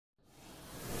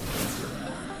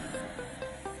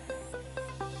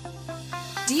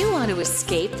Do you want to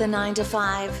escape the 9 to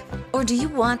 5? Or do you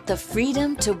want the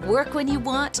freedom to work when you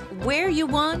want, where you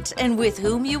want, and with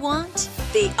whom you want?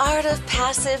 The Art of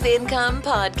Passive Income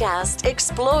podcast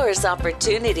explores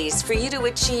opportunities for you to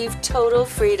achieve total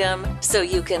freedom so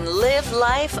you can live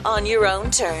life on your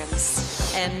own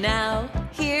terms. And now,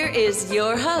 here is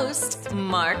your host,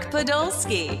 Mark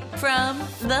Podolsky from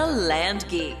the Land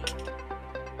Geek.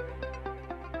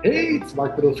 Hey, it's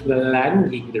Mark Podolsky from the Land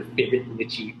Geek, their favorite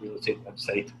niche real estate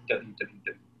website,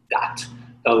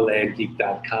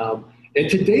 www.thelandgeek.com. And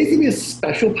today's going to be a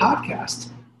special podcast.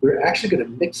 We're actually going to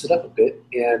mix it up a bit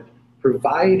and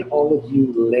provide all of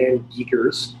you Land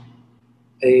Geekers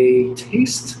a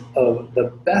taste of the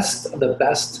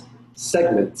best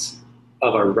segments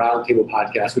of our Roundtable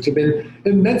podcast, which have been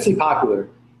immensely popular.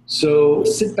 So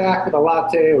sit back with a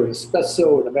latte or an espresso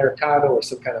or an Americano or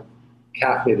some kind of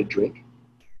caffeinated drink,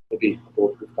 maybe a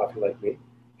bulletproof coffee like me,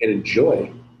 and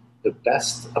enjoy the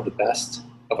best of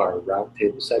our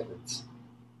Roundtable segments.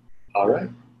 All right.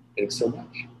 Thanks so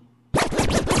much.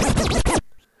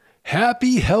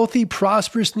 Happy, healthy,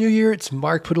 prosperous New Year. It's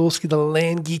Mark Podolsky, the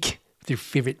Land Geek, with your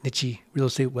favorite niche real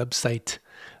estate website,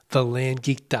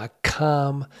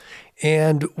 thelandgeek.com.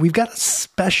 And we've got a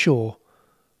special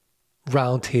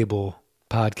Roundtable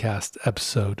podcast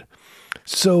episode.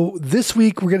 So this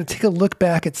week, we're going to take a look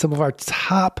back at some of our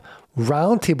top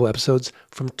Roundtable episodes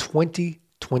from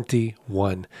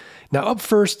 2021. Now, up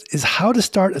first is how to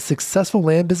start a successful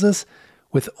land business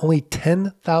with only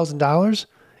 $10,000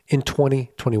 in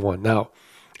 2021. Now,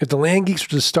 if the Land Geeks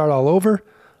were to start all over,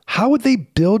 how would they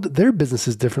build their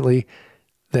businesses differently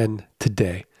than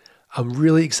today? I'm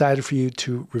really excited for you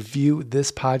to review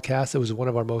this podcast. It was one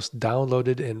of our most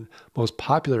downloaded and most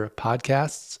popular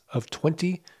podcasts of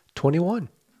 2021.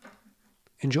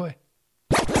 Enjoy.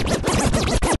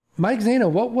 Mike Zana,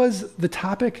 what was the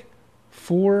topic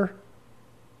for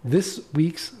this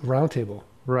week's Roundtable?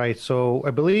 Right. So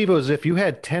I believe it was if you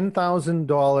had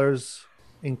 $10,000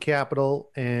 in capital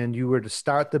and you were to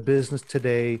start the business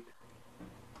today,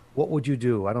 what would you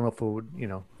do? I don't know if it would,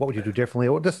 what would you do differently?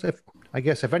 Or just if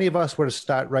any of us were to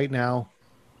start right now,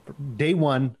 day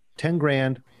one, 10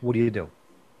 grand, what do you do?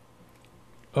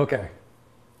 Okay.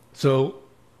 So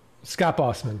Scott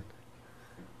Bossman,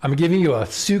 I'm giving you a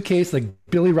suitcase like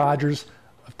Billy Rogers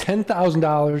of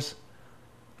 $10,000.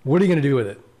 What are you going to do with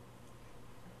it?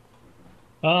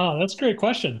 That's a great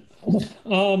question.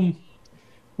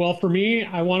 Well, for me,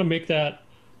 I want to make that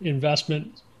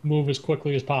investment move as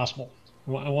quickly as possible.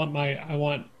 I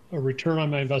want a return on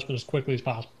my investment as quickly as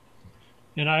possible.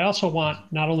 And I also want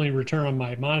not only a return on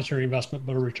my monetary investment,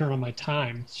 but a return on my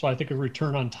time. So I think a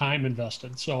return on time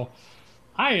invested. So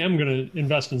I am going to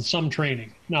invest in some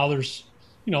training. Now there's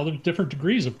different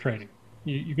degrees of training.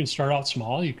 You can start out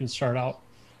small. You can start out,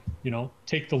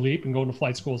 take the leap and go into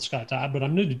flight school with Scott Todd. But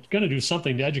I'm going to do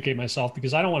something to educate myself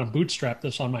because I don't want to bootstrap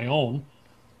this on my own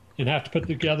and have to put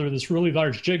together this really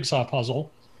large jigsaw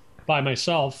puzzle by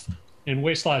myself and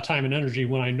waste a lot of time and energy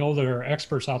when I know there are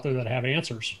experts out there that have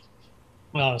answers.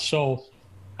 So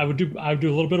I would do a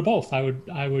little bit of both. I would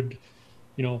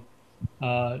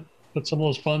put some of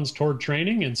those funds toward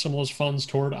training and some of those funds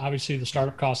toward obviously the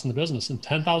startup costs in the business. And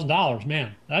 $10,000,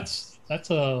 man, that's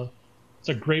a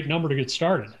great number to get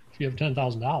started if you have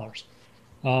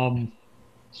 $10,000.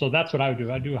 So that's what I would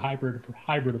do. I'd do a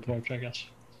hybrid approach, I guess.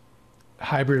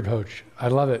 Hybrid approach. I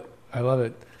love it.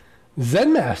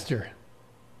 Zen Master.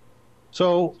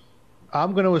 So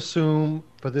I'm going to assume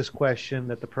for this question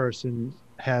that the person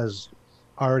has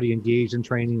already engaged in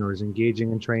training or is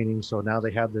engaging in training. So now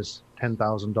they have this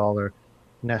 $10,000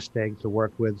 nest egg to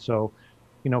work with. So,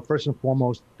 first and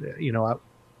foremost,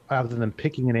 other than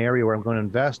picking an area where I'm going to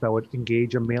invest, I would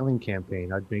engage a mailing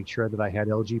campaign. I'd make sure that I had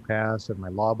LG Pass and my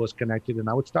lob was connected, and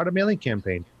I would start a mailing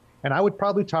campaign. And I would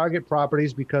probably target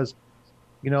properties because,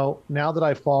 now that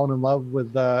I've fallen in love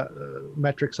with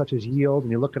metrics such as yield,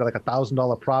 and you look at like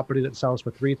 $1,000 property that sells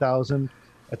for $3,000,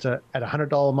 it's at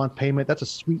 $100 a month payment. That's a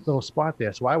sweet little spot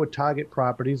there. So I would target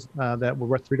properties that were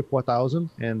worth $3,000 to $4,000,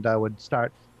 and I would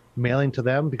start mailing to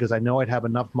them because I know I'd have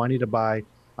enough money to buy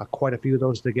quite a few of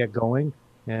those to get going.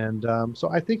 And so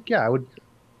I think, I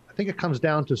think it comes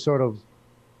down to sort of,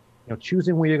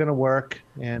 choosing where you're going to work,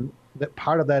 and that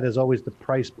part of that is always the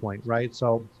price point, right?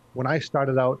 So when I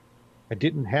started out, I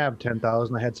didn't have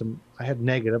 10,000. I had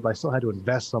negative. I still had to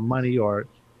invest some money or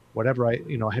whatever I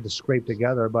had to scrape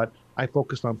together. But I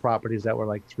focused on properties that were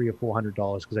like $300 or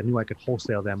 $400 because I knew I could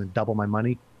wholesale them and double my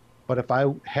money. But if I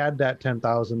had that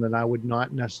 10,000, then I would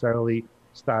not necessarily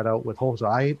start out with wholesale.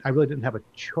 I really didn't have a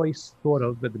choice sort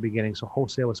of at the beginning. So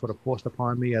wholesale was sort of forced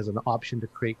upon me as an option to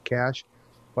create cash.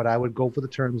 But I would go for the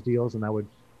terms deals, and I would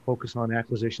focus on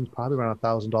acquisitions, probably around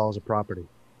 $1,000 a property.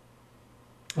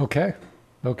 Okay.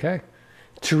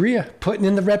 Taria, putting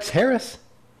in the reps. Harris,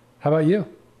 how about you?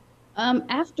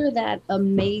 After that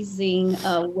amazing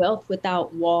Wealth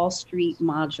Without Wall Street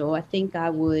module, I think I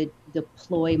would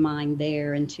deploy mine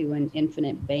there into an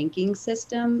infinite banking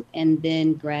system and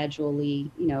then gradually,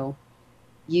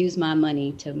 use my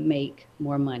money to make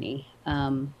more money.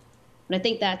 But I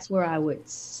think that's where I would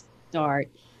start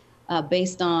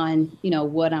based on,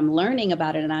 what I'm learning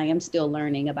about it. And I am still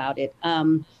learning about it.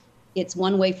 It's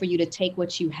one way for you to take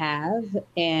what you have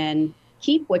and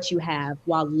keep what you have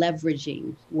while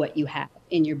leveraging what you have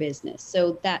in your business.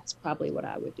 So that's probably what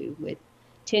I would do with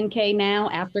 10K now.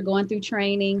 After going through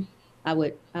training, I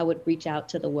would reach out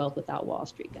to the Wealth Without Wall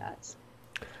Street guys.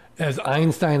 As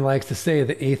Einstein likes to say,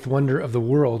 the eighth wonder of the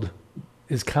world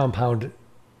is compound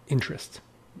interest.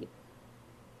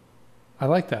 I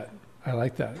like that.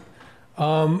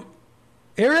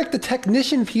 Eric, the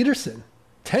technician Peterson,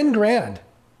 10 grand.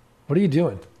 What are you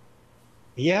doing?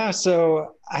 Yeah,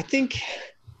 so I think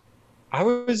I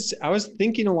was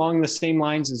thinking along the same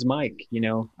lines as Mike,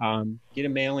 get a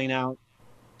mailing out,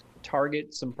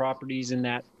 target some properties in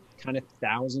that kind of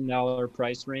 $1,000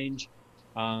 price range.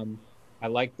 I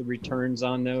like the returns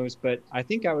on those, but I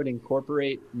think I would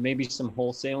incorporate maybe some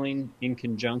wholesaling in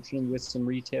conjunction with some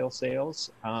retail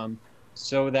sales,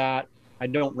 so that I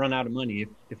don't run out of money.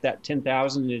 If that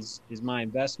 10,000 is my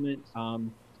investment,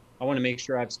 I want to make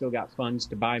sure I've still got funds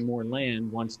to buy more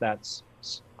land once that's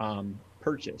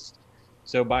purchased.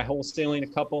 So by wholesaling a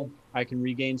couple, I can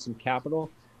regain some capital.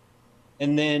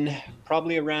 And then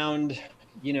probably around,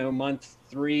 month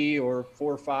 3 or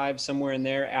 4 or 5, somewhere in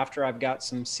there, after I've got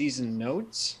some seasoned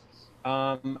notes,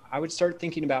 I would start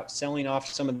thinking about selling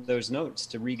off some of those notes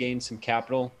to regain some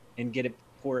capital and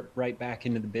pour it right back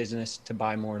into the business to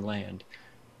buy more land.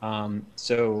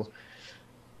 So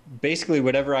basically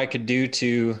whatever I could do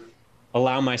to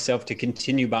allow myself to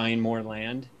continue buying more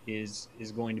land is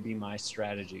going to be my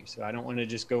strategy. So I don't want to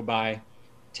just go buy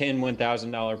 10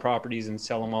 $1,000 properties and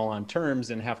sell them all on terms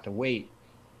and have to wait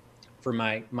for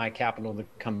my capital to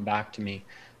come back to me.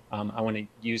 I want to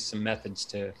use some methods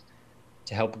to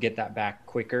help get that back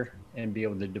quicker and be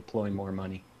able to deploy more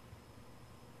money.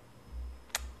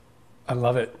 I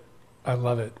love it.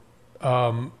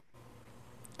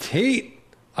 Tate,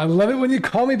 I love it when you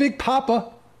call me Big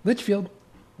Papa. Litchfield,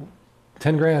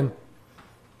 10 grand.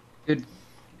 Good.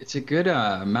 It's a good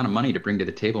amount of money to bring to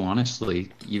the table,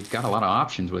 honestly. You've got a lot of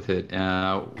options with it.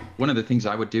 One of the things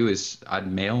I would do is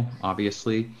I'd mail,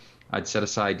 obviously. I'd set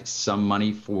aside some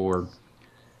money for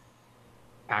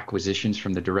acquisitions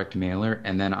from the direct mailer,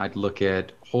 and then I'd look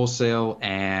at wholesale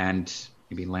and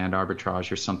maybe land arbitrage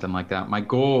or something like that. My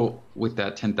goal with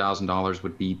that $10,000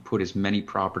 would be put as many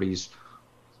properties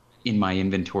in my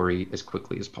inventory as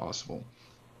quickly as possible.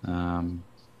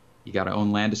 You got to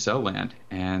own land to sell land,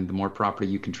 and the more property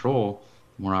you control,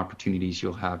 the more opportunities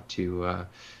you'll have to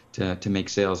make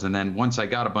sales. And then once I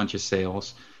got a bunch of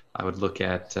sales, I would look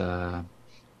at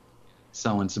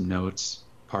selling some notes,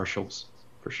 partials,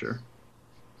 for sure.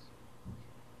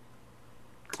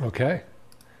 Okay.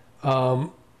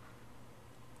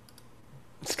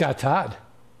 Scott Todd.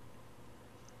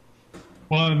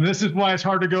 Well, and this is why it's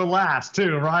hard to go last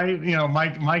too, right?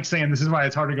 Mike's saying this is why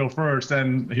it's hard to go first,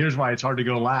 and here's why it's hard to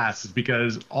go last, is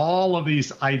because all of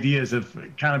these ideas have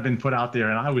kind of been put out there,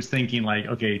 and I was thinking like,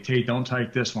 okay, Tate, don't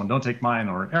take this one, don't take mine,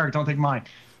 or Eric, don't take mine,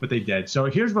 but they did. So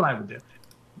here's what I would do.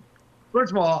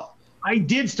 First of all, I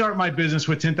did start my business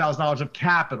with $10,000 of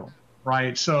capital,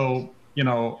 right? So,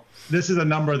 this is a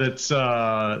number that's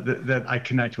that I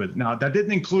connect with. Now, that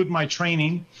didn't include my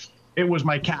training. It was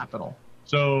my capital.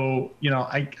 So,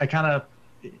 I kind of,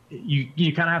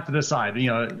 you kind of have to decide,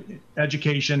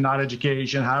 education, not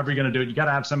education, however you're going to do it. You got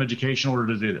to have some education in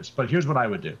order to do this. But here's what I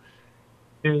would do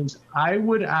is I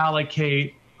would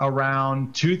allocate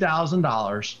around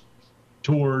 $2,000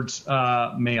 towards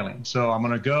mailing. So I'm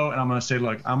going to go and I'm going to say,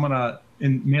 look,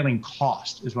 in mailing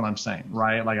cost is what I'm saying,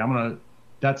 right? Like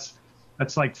that's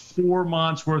like 4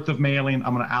 months worth of mailing.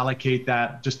 I'm going to allocate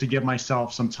that just to give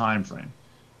myself some time frame.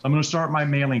 So I'm going to start my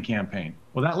mailing campaign.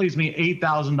 Well, that leaves me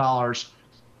 $8,000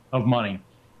 of money.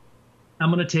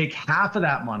 I'm going to take half of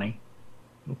that money,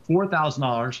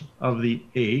 $4,000 of the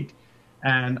 8,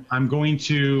 and I'm going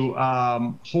to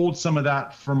hold some of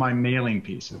that for my mailing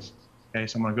pieces. Okay,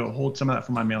 so I'm going to go hold some of that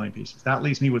for my mailing pieces. That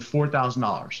leaves me with $4,000.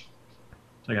 So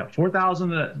I got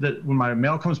 $4,000 that when my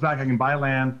mail comes back, I can buy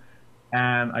land,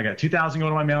 and I got $2,000 going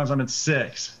to my mailings. I'm at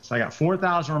 6, so I got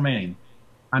 $4,000 remaining.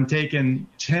 I'm taking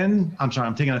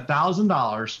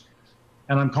 $1,000,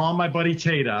 and I'm calling my buddy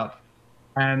Tate up,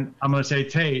 and I'm going to say,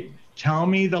 Tate, tell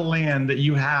me the land that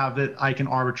you have that I can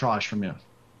arbitrage from you.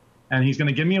 And he's going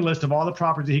to give me a list of all the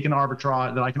properties that he can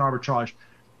arbitrage, that I can arbitrage,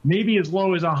 maybe as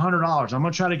low as $100. I'm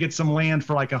going to try to get some land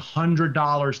for like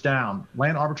 $100 down.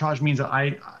 Land arbitrage means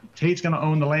that Tate's going to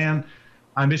own the land.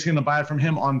 I'm basically going to buy it from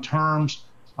him on terms.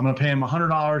 I'm going to pay him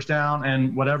 $100 down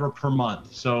and whatever per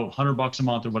month. So $100 a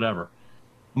month or whatever.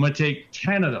 I'm going to take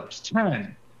 10 of those,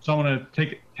 10. So I'm going to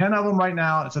take 10 of them right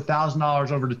now. It's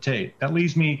 $1,000 over to Tate. That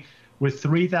leaves me with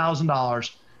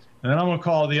 $3,000. And then I'm going to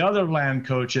call the other land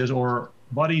coaches or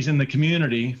buddies in the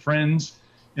community, friends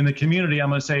in the community. I'm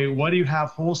going to say, what do you have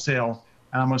wholesale?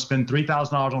 And I'm going to spend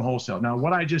 $3,000 on wholesale. Now,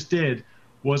 what I just did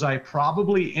was I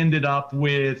probably ended up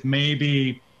with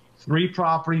maybe 3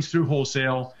 properties through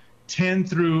wholesale, 10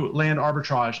 through land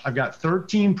arbitrage. I've got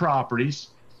 13 properties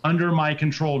under my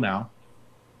control now.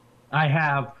 I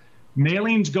have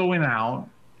mailings going out,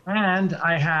 and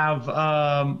I have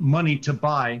money to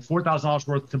buy, $4,000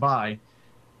 worth to buy.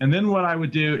 And then what I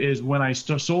would do is when I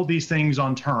sold these things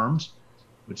on terms,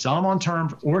 would sell them on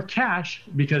terms or cash,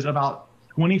 because about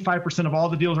 25% of all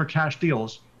the deals are cash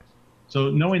deals. So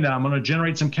knowing that I'm going to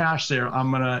generate some cash there,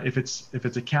 I'm going to, if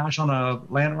it's a cash on a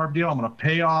land arb deal, I'm going to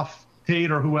pay off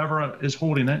Tate or whoever is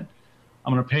holding it.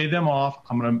 I'm going to pay them off.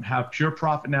 I'm going to have pure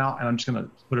profit now, and I'm just going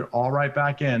to put it all right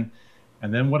back in.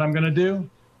 And then what I'm going to do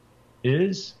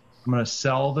is I'm going to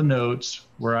sell the notes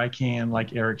where I can,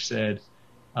 like Eric said,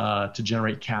 to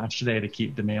generate cash today to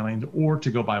keep the mailings or to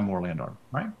go buy more land arb,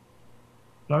 right?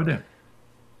 That's what I would do.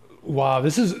 Wow,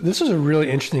 this is a really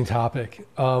interesting topic.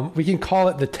 We can call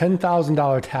it the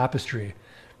 $10,000 tapestry,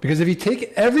 because if you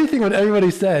take everything what everybody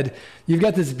said, you've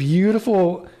got this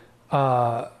beautiful,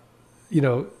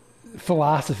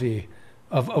 philosophy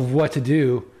of what to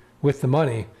do with the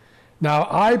money. Now,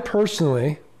 I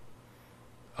personally,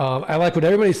 I like what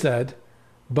everybody said,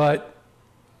 but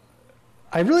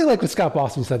I really like what Scott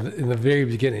Boston said in the very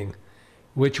beginning,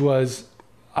 which was,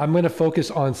 I'm going to focus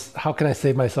on how can I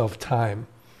save myself time.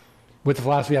 With the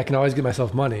philosophy, I can always get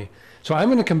myself money. So I'm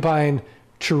going to combine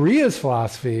Charia's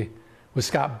philosophy with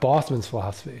Scott Bosman's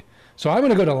philosophy. So I'm going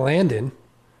to go to Landon,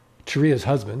 Charia's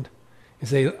husband, and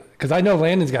say, because I know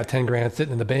Landon's got 10 grand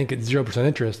sitting in the bank at 0%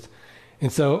 interest.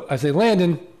 And so I say,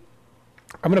 Landon,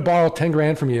 I'm going to borrow 10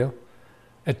 grand from you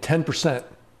at 10%.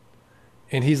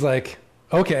 And he's like,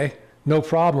 okay, no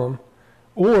problem.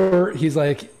 Or he's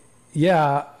like,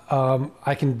 yeah,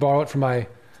 I can borrow it from my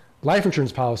life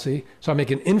insurance policy, so I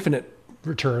make an infinite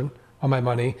return on my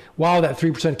money while that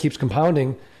 3% keeps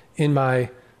compounding in my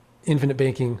infinite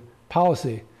banking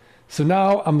policy. So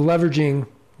now I'm leveraging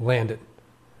Landon.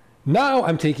 Now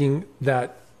I'm taking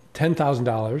that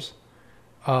 $10,000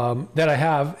 that I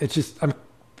have, I'm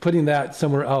putting that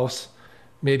somewhere else,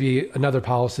 maybe another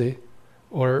policy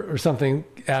or something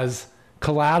as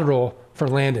collateral for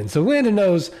Landon. So Landon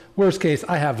knows, worst case,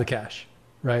 I have the cash,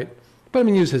 right? But I'm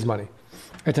going to use his money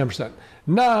at 10%.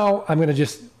 Now I'm going to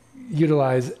just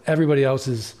utilize everybody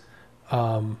else's,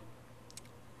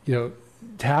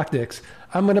 tactics.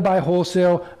 I'm going to buy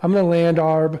wholesale. I'm going to land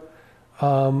arb.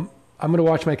 I'm going to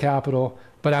watch my capital,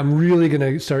 but I'm really going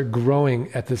to start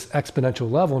growing at this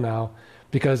exponential level now,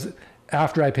 because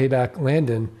after I pay back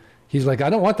Landon, he's like,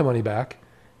 I don't want the money back.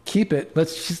 Keep it.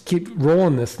 Let's just keep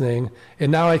rolling this thing.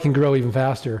 And now I can grow even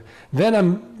faster.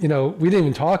 Then we didn't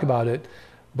even talk about it,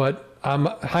 but I'm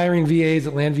hiring VAs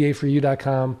at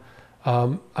landvaforyou.com.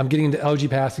 I'm getting into LG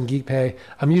Pass and Geek Pay.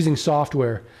 I'm using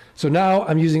software. So now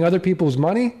I'm using other people's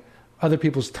money, other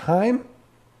people's time,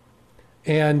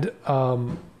 and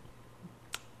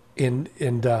in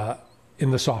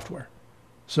the software.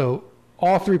 So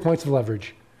all 3 points of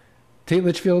leverage. Tate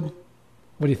Litchfield,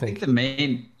 what do you think? I think the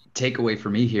main takeaway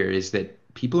for me here is that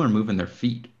people are moving their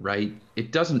feet, right?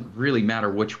 It doesn't really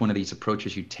matter which one of these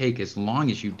approaches you take as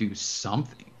long as you do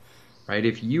something. Right?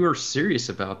 If you are serious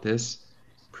about this,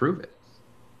 prove it,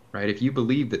 right? If you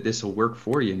believe that this will work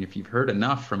for you, and if you've heard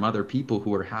enough from other people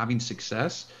who are having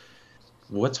success,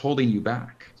 what's holding you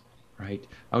back, right?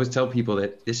 I always tell people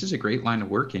that this is a great line to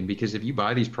work in, because if you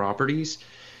buy these properties,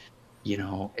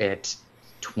 at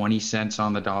 20 cents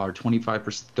on the dollar,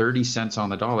 25%, 30 cents on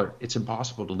the dollar, it's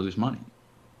impossible to lose money,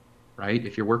 right?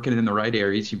 If you're working in the right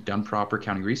areas, you've done proper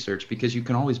accounting research, because you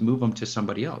can always move them to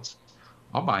somebody else.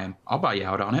 I'll buy them. I'll buy you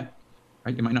out on it.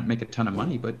 Right? You might not make a ton of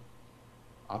money, but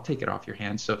I'll take it off your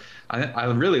hands. So I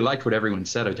really liked what everyone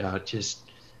said about just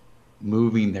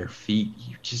moving their feet.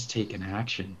 You just take an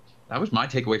action. That was my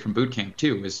takeaway from boot camp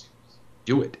too, is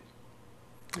do it.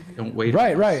 Don't wait.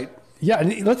 Right. Yeah.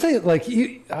 And let's say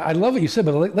I love what you said,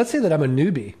 but let's say that I'm a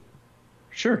newbie.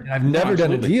 Sure. I've never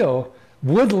done a deal.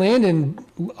 Would Landon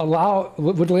let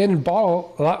me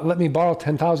borrow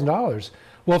 $10,000?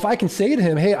 Well, if I can say to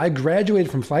him, hey, I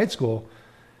graduated from flight school,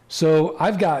 so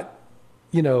I've got,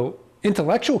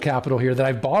 intellectual capital here that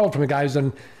I've borrowed from a guy who's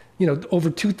done, over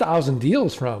 2,000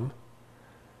 deals from.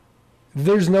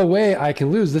 There's no way I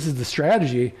can lose. This is the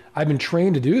strategy. I've been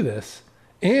trained to do this.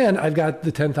 And I've got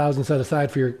the 10,000 set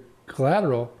aside for your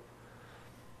collateral.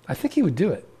 I think he would do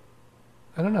it.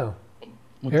 I don't know.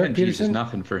 Well, Eric 10 G's Peterson? is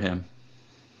nothing for him.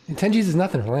 And 10 G's is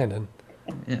nothing for Landon.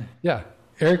 Yeah. Yeah.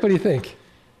 Eric, what do you think?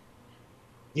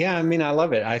 Yeah, I mean, I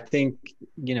love it. I think,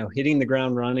 hitting the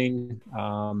ground running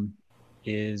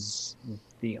is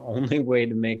the only way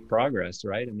to make progress,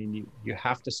 right? I mean, you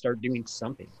have to start doing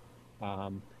something.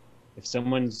 If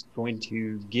someone's going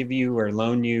to give you or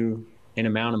loan you an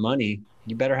amount of money,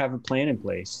 you better have a plan in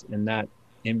place. And that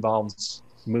involves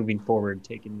moving forward,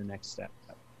 taking the next step.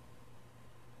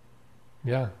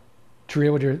 Yeah.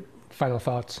 Taria, what are your final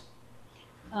thoughts?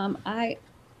 I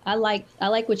like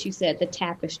what you said, the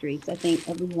tapestries. I think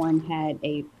everyone had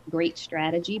a great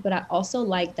strategy, but I also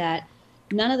like that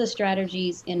none of the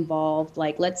strategies involved,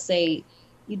 like, let's say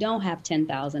you don't have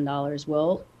 $10,000.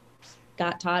 Well,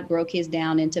 Scott Todd broke his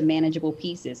down into manageable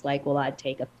pieces. Like, well, I'd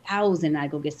take 1,000,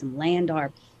 I'd go get some land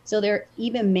arb. So there are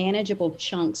even manageable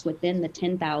chunks within the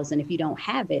 10,000 if you don't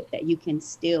have it that you can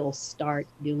still start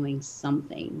doing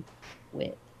something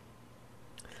with.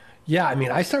 Yeah, I mean,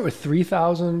 I start with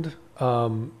 3,000.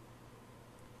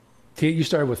 You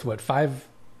started with what,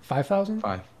 5,000?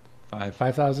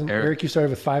 5,000. Eric, you started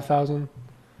with 5,000.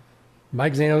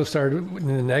 Mike Zano started in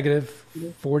the negative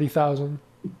 40,000.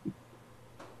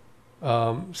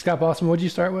 Scott Boston, what did you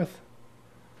start with?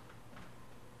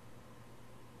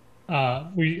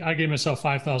 I gave myself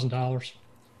 $5,000.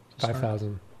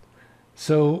 5,000.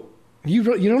 So you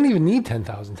don't even need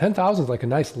 10,000. 10,000 is like a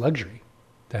nice luxury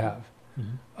to have,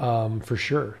 for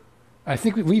sure. I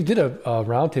think we did a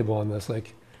roundtable on this.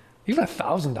 Like, even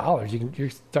 $1,000, you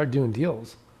start doing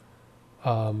deals,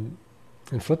 and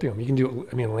flipping them. You can do,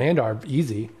 land arb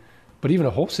easy, but even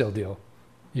a wholesale deal,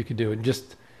 you could do. And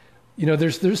just,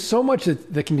 there's so much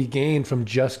that can be gained from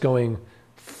just going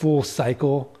full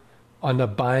cycle on the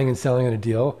buying and selling on a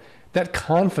deal. That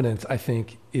confidence, I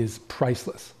think, is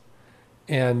priceless,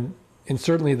 and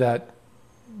certainly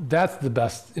that's the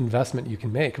best investment you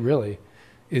can make. Really,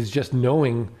 is just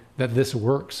knowing that this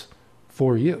works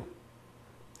for you.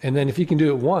 And then if you can do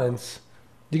it once,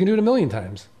 you can do it 1,000,000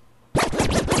 times.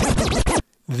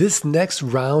 This next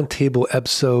roundtable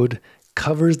episode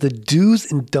covers the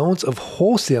do's and don'ts of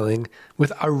wholesaling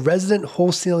with our resident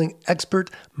wholesaling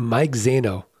expert, Mike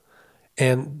Zano,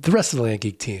 and the rest of the Land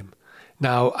Geek team.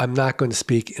 Now, I'm not going to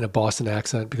speak in a Boston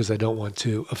accent because I don't want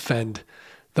to offend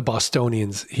the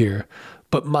Bostonians here,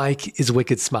 but Mike is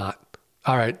wicked smart.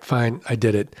 All right, fine, I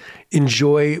did it.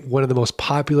 Enjoy one of the most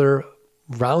popular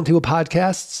roundtable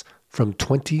podcasts from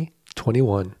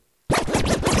 2021.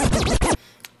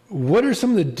 What are some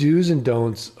of the do's and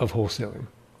don'ts of wholesaling?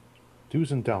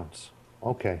 Do's and don'ts.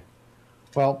 Okay.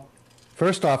 Well,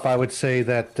 first off, I would say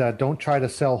that don't try to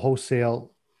sell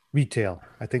wholesale retail.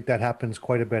 I think that happens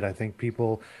quite a bit. I think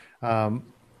people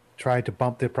try to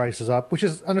bump their prices up, which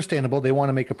is understandable. They want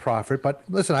to make a profit. But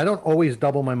listen, I don't always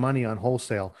double my money on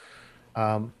wholesale,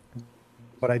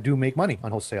 but I do make money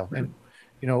on wholesale. And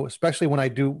especially when I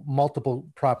do multiple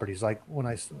properties, like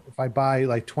if I buy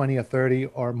like 20 or 30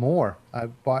 or more,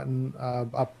 I've bought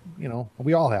up,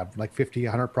 we all have like 50,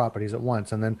 100 properties at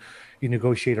once. And then you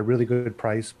negotiate a really good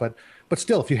price. But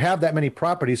still, if you have that many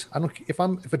properties, if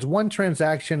it's one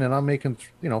transaction and I'm making,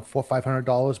 $400 or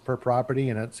 $500 per property,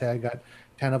 and let's say I got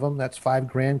 10 of them, that's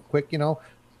 $5,000 quick, I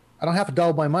don't have to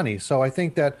double my money. So I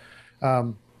think that,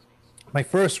 my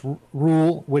first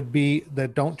rule would be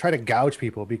that don't try to gouge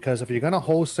people, because if you're going to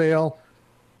wholesale,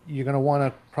 you're going to want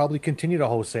to probably continue to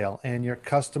wholesale, and your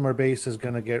customer base is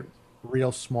going to get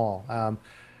real small.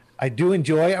 I do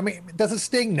enjoy, does it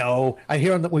sting? No. I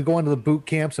hear that we go into the boot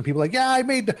camps and people are like, yeah, I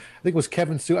think it was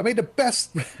Kevin Sue. I made the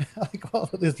best,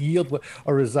 his yield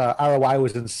or his ROI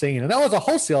was insane. And that was a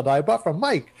wholesale that I bought from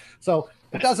Mike. So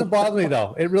it doesn't bother me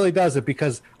though. It really doesn't,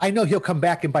 because I know he'll come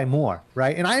back and buy more,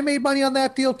 right? And I made money on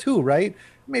that deal too, right?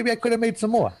 Maybe I could have made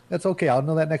some more. That's okay. I'll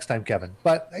know that next time, Kevin.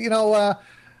 But, I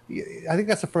think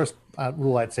that's the first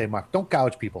rule I'd say, Mark. Don't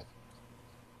gouge people.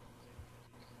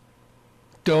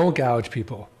 Don't gouge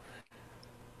people.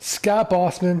 Scott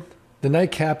Bossman, the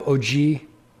Nightcap OG. Do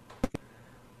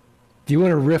you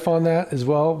want to riff on that as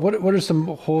well? What are some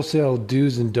wholesale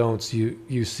do's and don'ts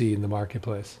you see in the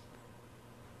marketplace?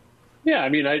 Yeah,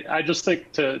 I just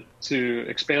think to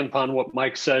expand upon what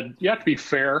Mike said, you have to be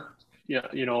fair,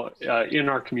 in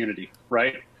our community,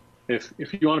 right? If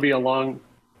you want to be a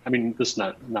I mean, this is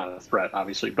not a threat,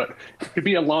 obviously, but to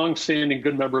be a long-standing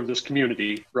good member of this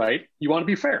community, right? You want to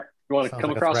be fair. You want to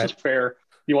come across as fair.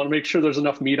 You want to make sure there's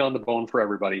enough meat on the bone for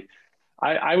everybody.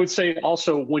 I would say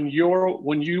also when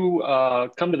you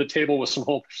come to the table with some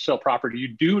wholesale property, you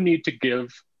do need to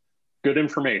give good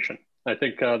information. I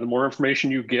think the more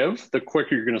information you give, the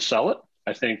quicker you're going to sell it.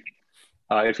 I think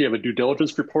if you have a due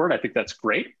diligence report, I think that's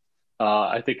great.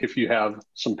 I think if you have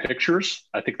some pictures,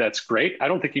 I think that's great. I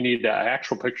don't think you need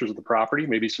actual pictures of the property,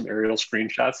 maybe some aerial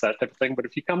screenshots, that type of thing. But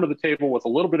if you come to the table with a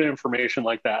little bit of information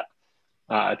like that,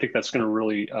 I think that's going to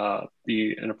really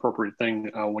be an appropriate thing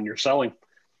when you're selling.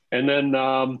 And then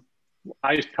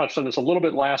I touched on this a little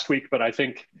bit last week, but I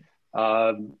think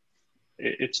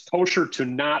it's kosher to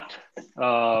not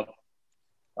charge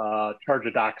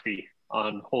a doc fee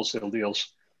on wholesale deals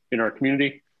in our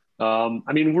community.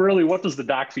 I mean, really, what does the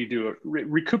doc fee do? It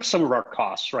recoups some of our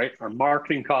costs, right? Our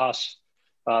marketing costs,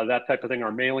 that type of thing,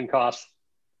 our mailing costs.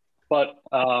 But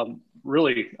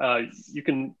really, you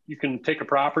can take a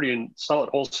property and sell it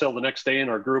wholesale the next day in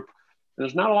our group.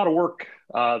 There's not a lot of work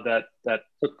that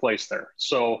took place there.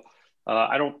 So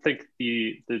I don't think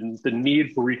the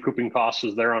need for recouping costs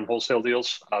is there on wholesale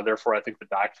deals. Therefore, I think the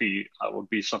doc fee would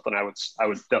be something I would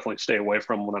definitely stay away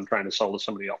from when I'm trying to sell to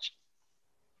somebody else.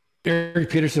 Barry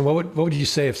Peterson, what would you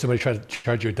say if somebody tried to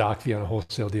charge you a doc fee on a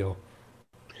wholesale deal?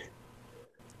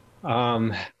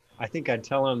 I think I'd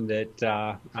tell them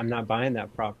that I'm not buying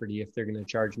that property if they're going to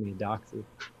charge me a doc fee.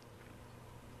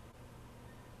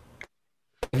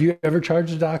 Have you ever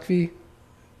charged a doc fee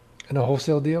in a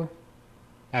wholesale deal?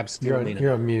 Absolutely not.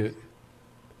 You're on mute.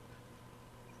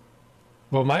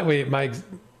 Well, Mike.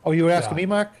 Oh, you were asking me,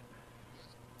 Mark?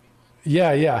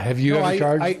 Yeah. Have you ever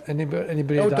charged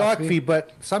anybody no a doc fee?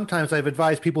 But sometimes I've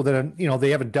advised people that are, they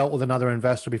haven't dealt with another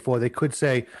investor before. They could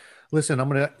say, listen, I'm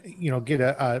going to, get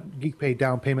a Geek Pay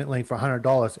down payment link for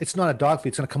 $100. It's not a doc fee.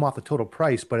 It's going to come off the total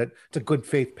price, but it's a good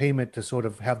faith payment to sort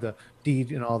of have the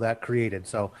deed and all that created.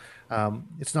 So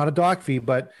it's not a doc fee,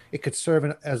 but it could serve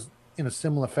in a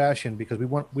similar fashion because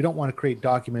we don't want to create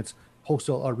documents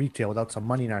wholesale or retail without some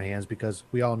money in our hands because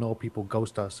we all know people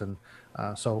ghost us. And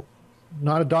so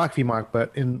not a doc fee, Mark,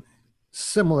 but in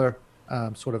similar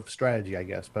sort of strategy, I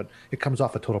guess, but it comes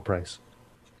off a total price.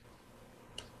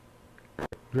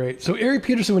 Great. So, Eric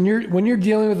Peterson, when you're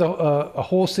dealing with a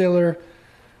wholesaler,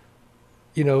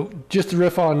 just to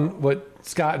riff on what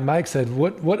Scott and Mike said,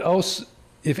 what else,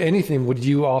 if anything, would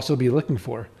you also be looking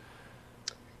for?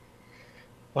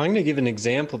 Well, I'm going to give an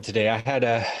example today. I had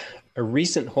a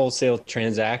recent wholesale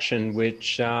transaction,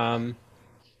 which I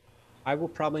will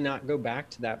probably not go back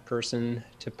to that person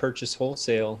to purchase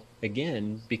wholesale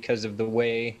again because of the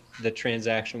way the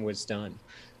transaction was done.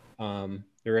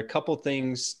 There are a couple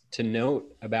things to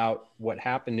note about what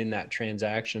happened in that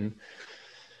transaction.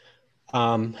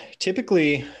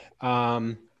 Typically,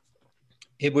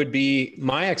 it would be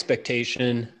my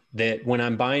expectation that when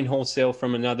I'm buying wholesale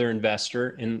from another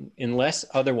investor, and unless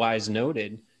otherwise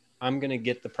noted, I'm going to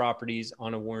get the properties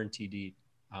on a warranty deed.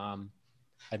 I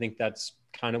think that's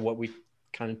kind of what we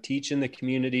kind of teach in the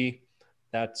community.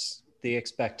 That's the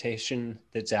expectation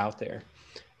that's out there.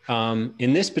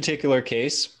 In this particular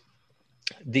case,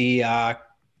 the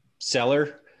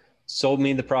seller sold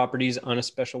me the properties on a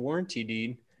special warranty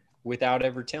deed without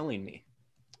ever telling me.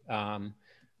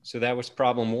 So that was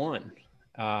problem one.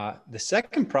 The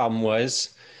second problem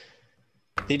was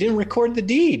they didn't record the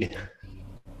deed.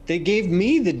 They gave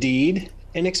me the deed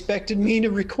and expected me to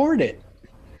record it.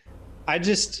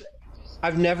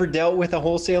 I've never dealt with a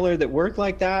wholesaler that worked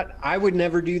like that. I would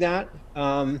never do that.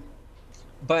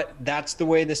 But that's the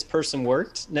way this person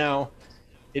worked. Now,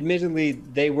 admittedly,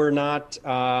 they were not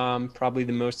probably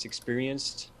the most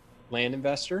experienced land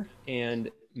investor and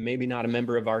maybe not a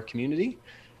member of our community.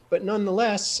 But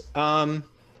nonetheless, I'm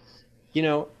not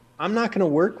going to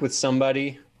work with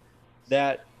somebody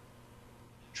that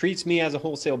treats me as a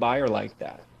wholesale buyer like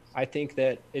that. I think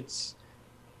that it's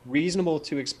reasonable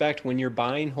to expect when you're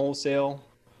buying wholesale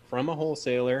from a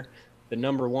wholesaler, the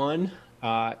number one,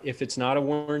 if it's not a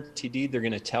warranty deed, they're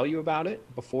going to tell you about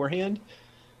it beforehand.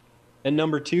 And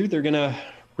number two, they're going to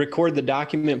record the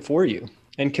document for you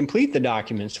and complete the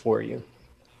documents for you.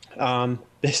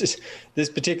 This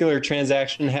particular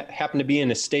transaction happened to be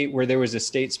in a state where there was a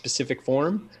state specific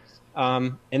form,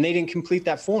 and they didn't complete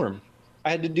that form.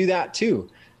 I had to do that too.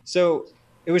 So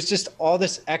it was just all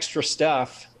this extra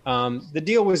stuff. The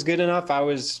deal was good enough. I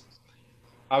was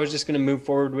just going to move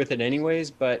forward with it anyways,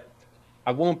 but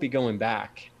I won't be going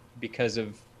back because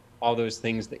of all those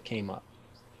things that came up.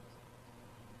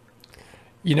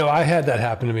 I had that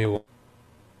happen to me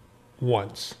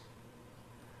once.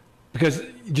 Because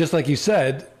just like you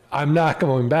said, I'm not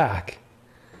going back.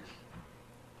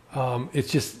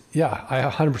 It's just, yeah, I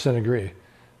 100% agree.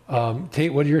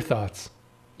 Tate, what are your thoughts?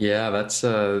 Yeah,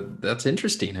 that's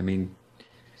interesting. I mean,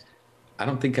 I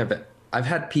don't think I've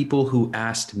had people who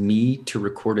asked me to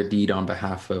record a deed on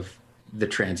behalf of the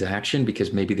transaction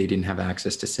because maybe they didn't have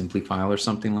access to Simplifile or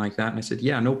something like that. And I said,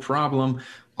 yeah, no problem.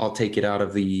 I'll take it out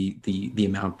of the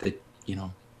amount that, you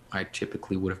know, I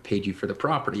typically would have paid you for the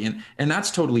property. And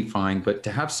that's totally fine. But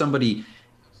to have somebody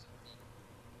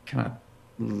kind of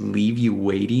leave you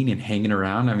waiting and hanging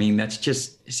around, I mean, it's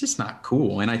just not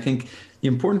cool. And I think the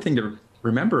important thing to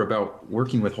remember about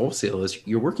working with wholesale is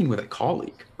you're working with a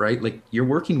colleague, right? Like you're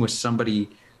working with somebody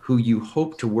who you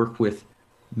hope to work with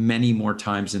many more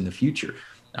times in the future.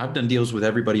 I've done deals with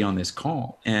everybody on this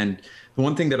call. And the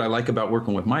one thing that I like about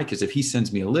working with Mike is if he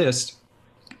sends me a list,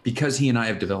 because he and I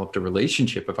have developed a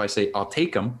relationship, if I say, I'll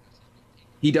take them,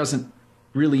 he doesn't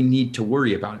really need to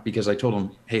worry about it because I told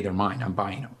him, hey, they're mine, I'm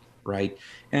buying them, right?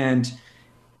 And,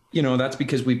 you know, that's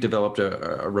because we've developed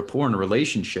a rapport and a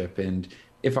relationship. And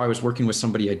if I was working with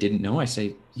somebody I didn't know, I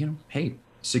say, you know, hey,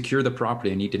 secure the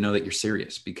property. I need to know that you're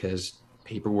serious because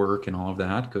paperwork and all of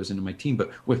that goes into my team.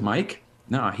 But with Mike,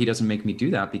 no, he doesn't make me do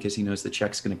that because he knows the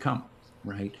check's going to come,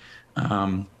 right?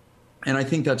 And I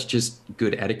think that's just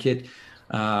good etiquette.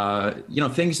 You know,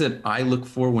 things that I look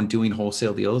for when doing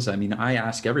wholesale deals. I mean, I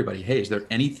ask everybody, hey, is there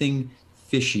anything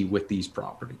fishy with these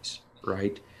properties,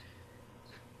 right?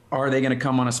 Are they going to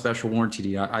come on a special warranty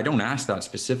deal? I don't ask that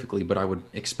specifically, but I would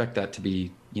expect that to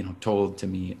be, you know, told to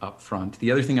me up front. The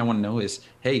other thing I want to know is,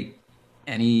 hey,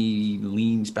 any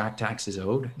liens, back taxes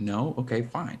owed? No? Okay,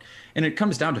 fine. And it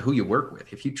comes down to who you work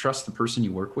with. If you trust the person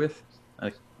you work with,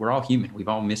 we're all human. We've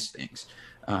all missed things.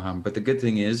 But the good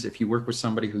thing is if you work with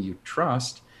somebody who you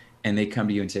trust and they come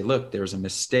to you and say, look, there's a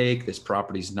mistake. This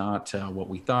property's not what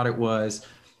we thought it was.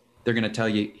 They're going to tell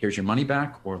you, here's your money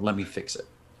back or let me fix it.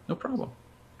 No problem.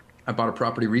 I bought a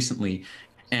property recently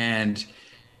and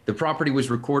the property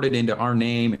was recorded into our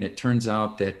name. And it turns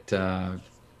out that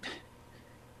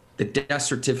the death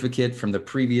certificate from the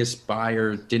previous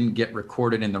buyer didn't get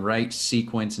recorded in the right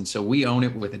sequence. And so we own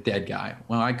it with a dead guy.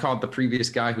 Well, I called the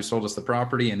previous guy who sold us the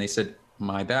property and they said,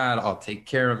 my bad, I'll take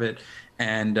care of it.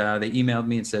 And they emailed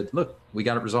me and said, look, we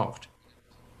got it resolved.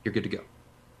 You're good to go.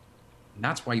 And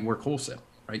that's why you work wholesale,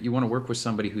 right? You want to work with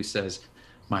somebody who says,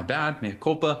 my bad, mea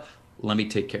culpa, let me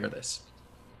take care of this.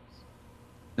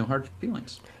 No hard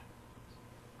feelings.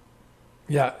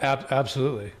 Yeah,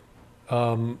 absolutely.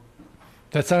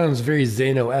 That sounds very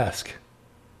Zano-esque,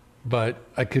 but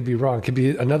I could be wrong. It could be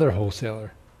another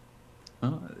wholesaler.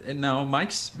 No,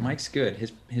 Mike's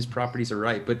good. His properties are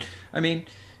right. But I mean,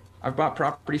 I've bought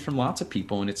property from lots of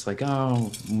people and it's like,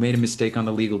 oh, we made a mistake on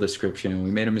the legal description. We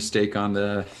made a mistake on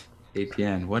the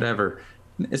APN, whatever.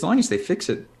 As long as they fix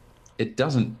it, it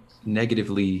doesn't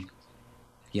negatively,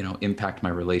 you know, impact my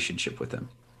relationship with them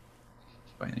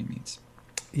by any means.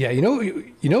 Yeah, you know,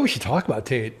 we should talk about,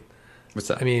 Tate. What's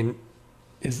that? I mean,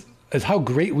 is how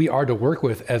great we are to work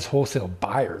with as wholesale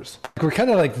buyers. We're kind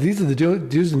of like, these are the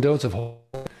do's and don'ts of wholesale.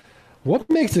 What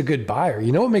makes a good buyer?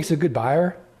 You know what makes a good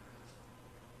buyer?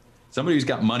 Somebody who's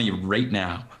got money right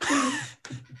now.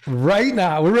 Right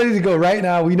now. We're ready to go right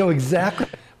now. We know exactly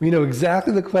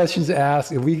the questions to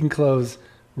ask and we can close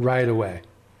right away.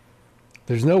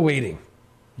 There's no waiting.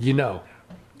 You know.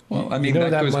 Well, I mean, you know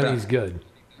that goes money's back. Good.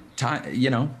 Time, you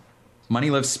know,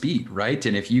 money loves speed, right?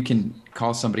 And if you can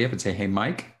call somebody up and say, hey,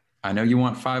 Mike, I know you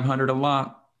want 500 a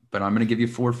lot, but I'm going to give you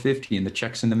 450 and the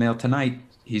check's in the mail tonight.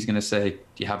 He's going to say, do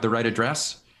you have the right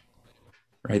address?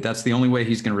 Right? That's the only way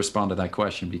he's going to respond to that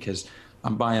question because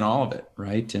I'm buying all of it,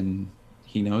 right? And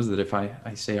he knows that if I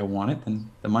say I want it, then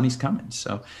the money's coming.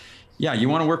 So yeah, you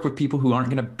want to work with people who aren't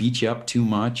going to beat you up too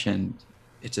much and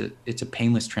it's a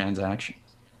painless transaction.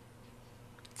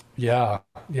 Yeah.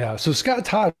 Yeah. So Scott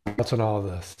Todd, what's on all of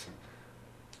this?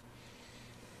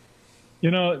 You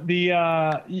know,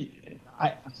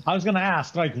 I was going to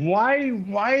ask, like,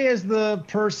 why is the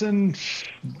person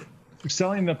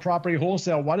selling the property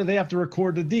wholesale, why do they have to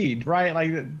record the deed, right?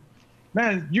 Like,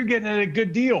 man, you're getting a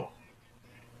good deal.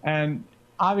 And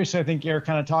obviously, I think Eric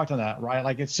kind of talked on that, right?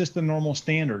 Like, it's just the normal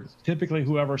standard. Typically,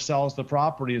 whoever sells the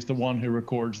property is the one who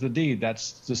records the deed.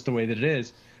 That's just the way that it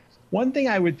is. One thing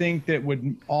I would think that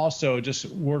would also, just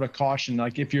word of caution,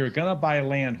 like if you're going to buy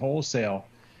land wholesale,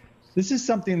 this is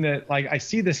something that, like, I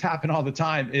see this happen all the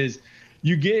time, is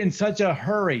you get in such a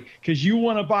hurry because you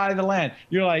want to buy the land.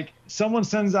 You're like, someone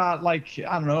sends out, like,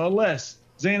 I don't know, a list.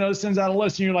 Zano sends out a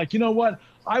list and you're like, you know what?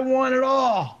 I want it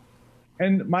all.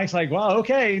 And Mike's like, well,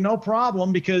 okay, no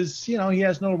problem, because, you know, he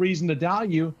has no reason to doubt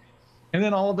you. And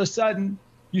then all of a sudden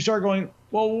you start going,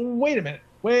 well, wait a minute.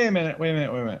 wait a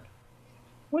minute.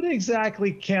 What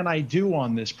exactly can I do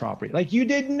on this property? Like, you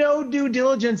did no due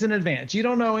diligence in advance. You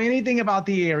don't know anything about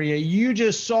the area. You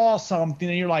just saw something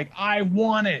and you're like, I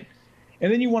want it. And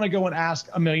then you want to go and ask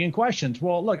a million questions.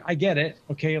 Well, look, I get it.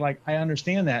 Okay. Like, I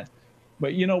understand that.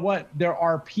 But you know what? There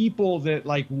are people that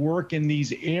like work in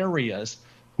these areas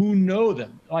who know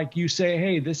them. Like, you say,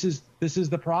 hey, this is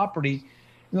the property.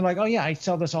 And they're like, oh yeah, I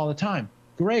sell this all the time.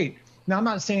 Great. Now, I'm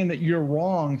not saying that you're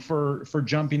wrong for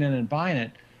jumping in and buying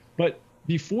it, but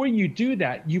before you do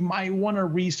that, you might want to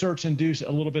research and do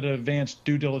a little bit of advanced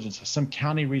due diligence, some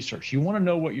county research. You want to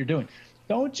know what you're doing.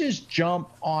 Don't just jump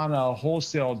on a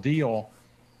wholesale deal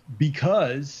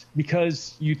because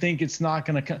you think it's not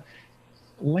going to come.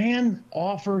 Land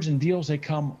offers and deals, they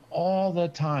come all the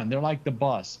time. They're like the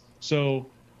bus. So,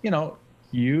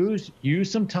 use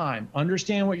some time.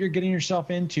 Understand what you're getting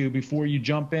yourself into before you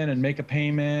jump in and make a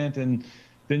payment. And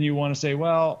then you want to say,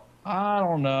 well, I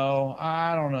don't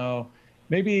know.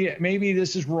 Maybe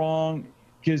this is wrong,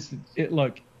 because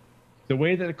look, the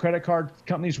way that the credit card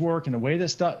companies work and the way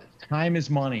this stuff, time is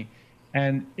money.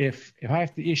 And if I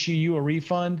have to issue you a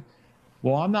refund,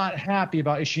 well, I'm not happy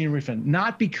about issuing a refund.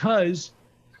 Not because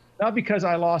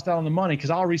I lost out on the money, because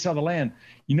I'll resell the land.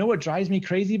 You know what drives me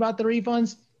crazy about the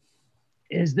refunds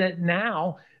is that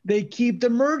now they keep the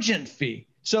merchant fee.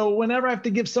 So whenever I have to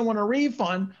give someone a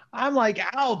refund, I'm like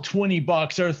out $20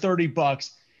 or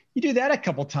 $30. You do that a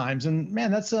couple times, and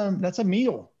man, that's a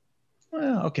meal.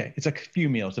 Well, okay, it's a few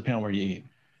meals, depending on where you eat.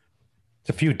 It's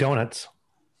a few donuts.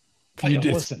 Few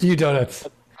donuts.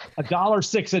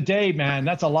 $1.06 a day, man.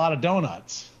 That's a lot of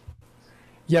donuts.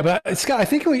 Yeah, but Scott, I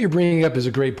think what you're bringing up is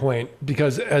a great point,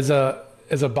 because as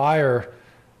a buyer,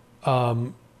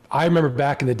 I remember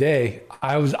back in the day,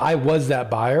 I was that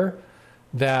buyer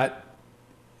that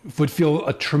would feel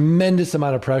a tremendous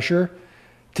amount of pressure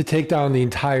to take down the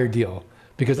entire deal,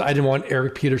 because I didn't want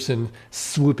Eric Peterson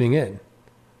swooping in,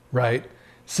 right?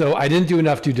 So I didn't do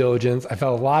enough due diligence. I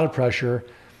felt a lot of pressure.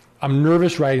 I'm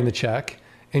nervous writing the check.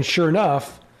 And sure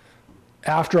enough,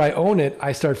 after I own it,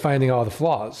 I start finding all the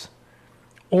flaws.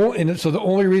 And so the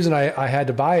only reason I had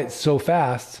to buy it so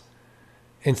fast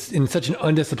and in such an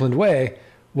undisciplined way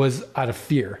was out of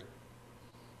fear.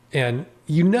 And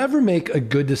you never make a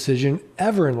good decision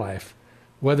ever in life,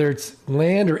 whether it's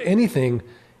land or anything,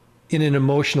 in an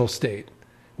emotional state.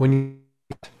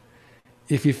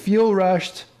 If you feel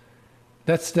rushed,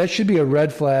 that should be a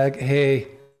red flag. Hey,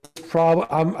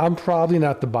 I'm probably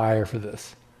not the buyer for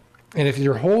this. And if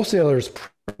your wholesaler is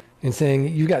and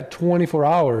saying you got 24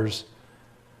 hours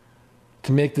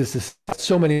to make this,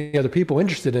 so many other people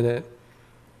interested in it,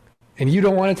 and you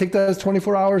don't want to take those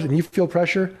 24 hours and you feel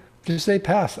pressure, just say,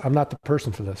 pass. I'm not the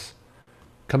person for this.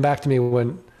 Come back to me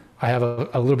when I have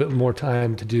a little bit more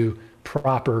time to do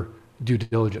proper due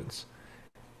diligence.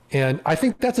 And I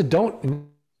think that's a don't in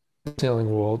the selling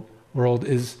world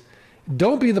is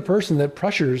don't be the person that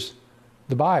pressures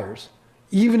the buyers.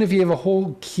 Even if you have a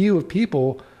whole queue of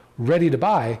people ready to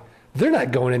buy, they're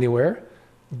not going anywhere.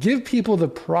 Give people the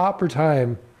proper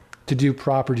time to do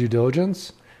proper due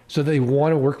diligence so they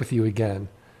want to work with you again.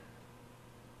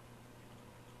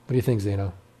 What do you think,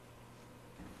 Zeno?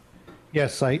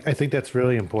 Yes, I think that's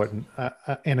really important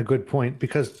and a good point,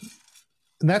 because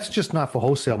and that's just not for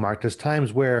wholesale, Mark. There's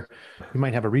times where you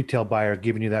might have a retail buyer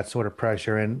giving you that sort of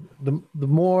pressure. And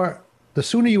the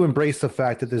sooner you embrace the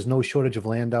fact that there's no shortage of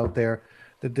land out there,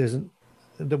 that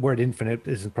the word infinite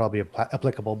isn't probably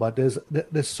applicable, but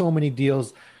there's so many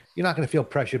deals. You're not going to feel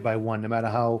pressured by one, no matter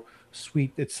how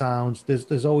sweet it sounds.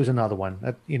 There's always another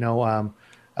one.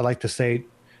 I like to say,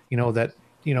 that,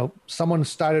 someone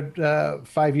started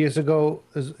 5 years ago,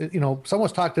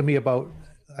 someone's talked to me about,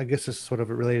 I guess this is sort of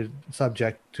a related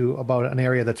subject about an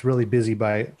area that's really busy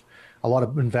by a lot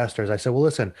of investors. I said, well,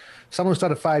 listen, someone who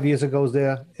started 5 years ago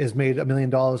there has made $1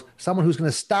 million. Someone who's going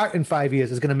to start in 5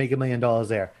 years is going to make $1 million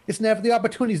there. The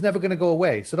opportunity is never going to go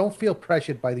away. So don't feel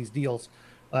pressured by these deals.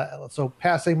 So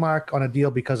passing mark on a deal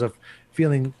because of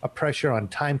feeling a pressure on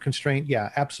time constraint.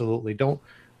 Yeah, absolutely.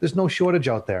 There's no shortage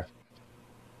out there.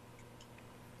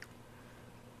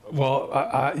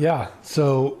 Well, yeah.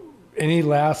 So any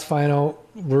last final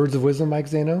words of wisdom, Mike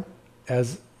Zeno,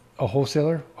 as a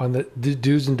wholesaler on the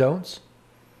do's and don'ts?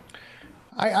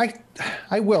 I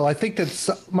will. I think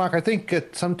that, Mark, I think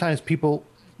that sometimes people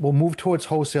will move towards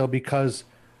wholesale because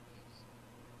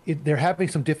they're having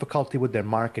some difficulty with their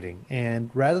marketing.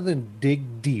 And rather than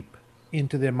dig deep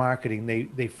into their marketing,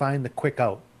 they find the quick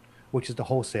out, which is the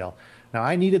wholesale. Now,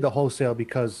 I needed the wholesale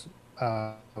because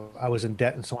I was in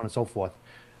debt and so on and so forth.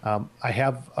 I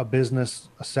have a business,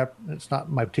 it's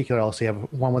not my particular LLC. I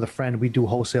have one with a friend. We do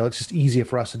wholesale. It's just easier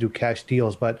for us to do cash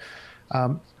deals. But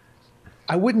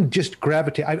I wouldn't just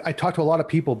gravitate. I talk to a lot of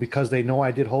people because they know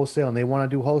I did wholesale and they want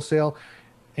to do wholesale.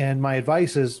 And my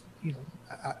advice is,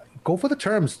 go for the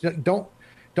terms.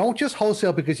 Don't just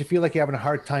wholesale because you feel like you're having a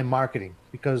hard time marketing,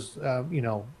 because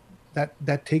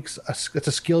that takes it's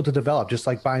a skill to develop, just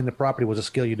like buying the property was a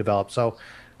skill you developed. So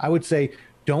I would say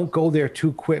don't go there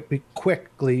too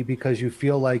quickly because you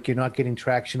feel like you're not getting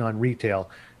traction on retail.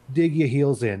 Dig your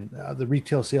heels in. The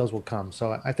retail sales will come.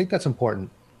 So I think that's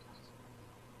important.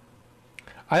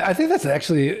 I think that's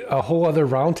actually a whole other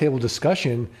roundtable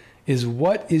discussion, is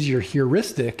what is your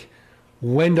heuristic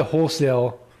when to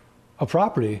wholesale a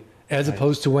property as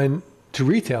opposed to when to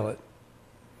retail it.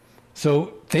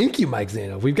 So thank you, Mike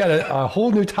Zano. We've got a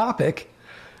whole new topic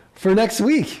for next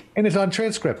week. And it's on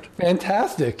transcript.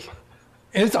 Fantastic.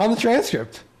 And it's on the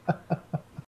transcript.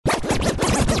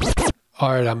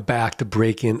 All right, I'm back to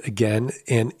break in again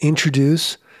and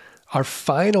introduce our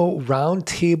final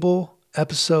roundtable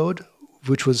episode,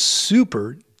 which was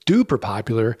super duper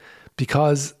popular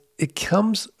because it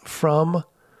comes from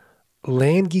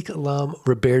Land Geek alum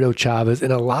Roberto Chavez.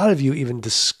 And a lot of you even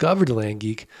discovered Land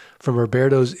Geek from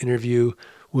Roberto's interview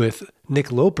with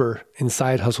Nick Loper in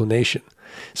Side Hustle Nation.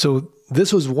 So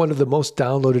this was one of the most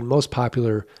downloaded, most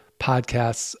popular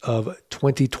podcasts of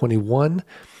 2021.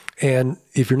 And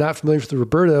if you're not familiar with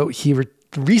Roberto, he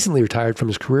recently retired from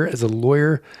his career as a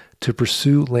lawyer to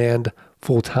pursue land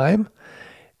full time.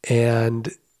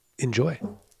 And enjoy.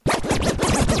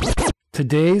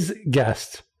 Today's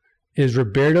guest is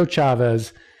Roberto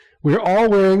Chavez. We're all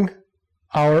wearing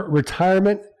our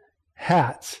retirement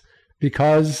hats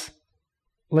because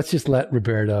let's just let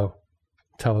Roberto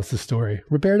tell us the story.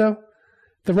 Roberto,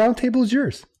 the roundtable is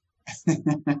yours.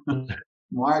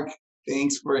 Mark,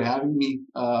 thanks for having me.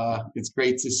 It's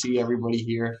great to see everybody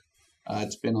here.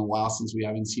 It's been a while since we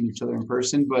haven't seen each other in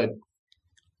person, but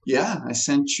yeah, I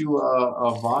sent you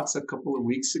a Vox a couple of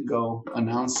weeks ago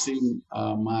announcing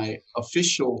my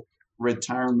official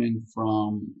retirement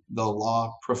from the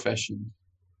law profession.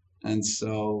 And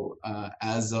so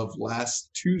as of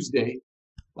last Tuesday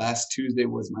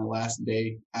was my last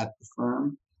day at the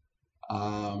firm.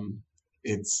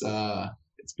 It's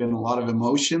been a lot of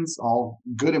emotions, all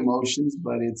good emotions,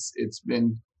 but it's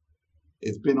been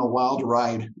a wild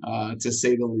ride, to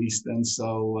say the least. And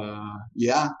so,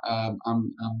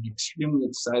 I'm extremely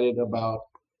excited about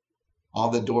all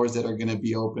the doors that are going to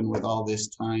be open with all this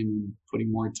time and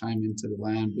putting more time into the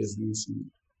land business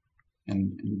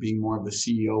and being more of the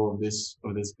CEO of this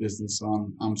business.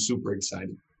 So I'm super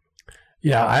excited.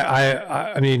 Yeah,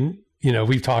 I mean,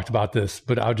 we've talked about this,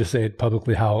 but I'll just say it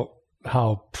publicly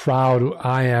how proud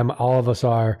I am. All of us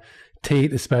are.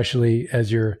 Tate, especially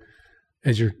as your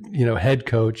head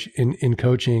coach in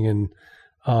coaching, and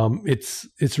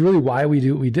it's really why we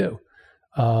do what we do,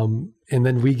 and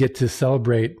then we get to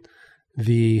celebrate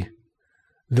the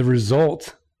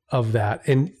result of that.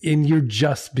 And you're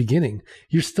just beginning.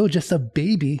 You're still just a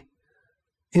baby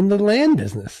in the land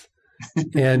business,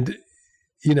 and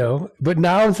but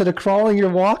now instead of crawling, you're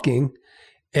walking.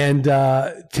 And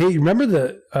Tate,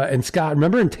 remember and Scott,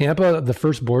 remember in Tampa the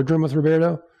first boardroom with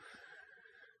Roberto?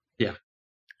 Yeah.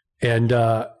 And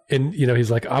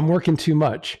he's like, I'm working too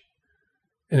much.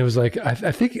 And it was like,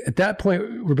 I think at that point,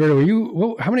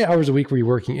 Roberto, how many hours a week were you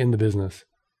working in the business?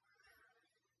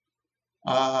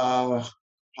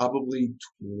 Probably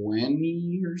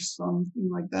 20 or something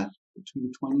like that,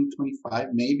 between 20 and 25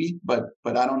 maybe, but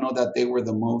I don't know that they were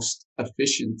the most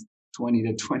efficient 20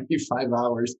 to 25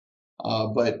 hours.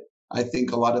 But I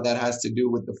think a lot of that has to do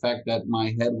with the fact that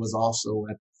my head was also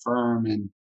at the firm, and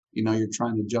you're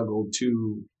trying to juggle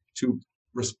two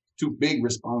big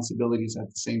responsibilities at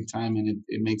the same time, and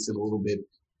it makes it a little bit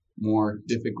more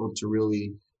difficult to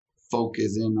really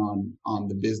focus in on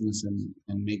the business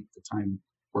and make the time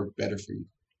work better for you.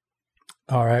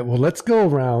 All right. Well, let's go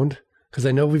around because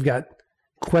I know we've got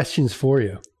questions for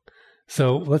you.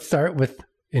 So let's start with,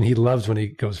 and he loves when he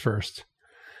goes first,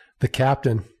 the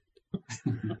captain,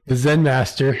 the Zen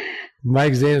master,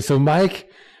 Mike Zane. So Mike,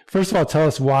 first of all, tell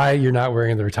us why you're not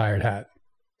wearing the retired hat.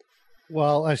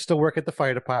 Well, I still work at the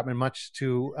fire department, much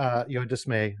to your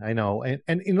dismay, I know. And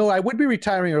I would be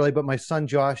retiring early, but my son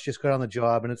Josh just got on the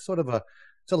job, and it's sort of a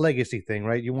legacy thing,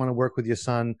 right? You want to work with your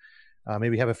son,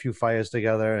 maybe have a few fires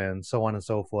together, and so on and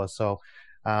so forth. So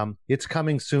it's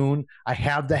coming soon. I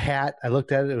have the hat. I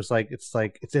looked at it. It was like it's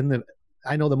in the.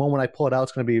 I know the moment I pull it out,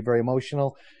 it's going to be very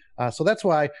emotional. So that's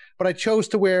why. But I chose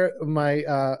to wear my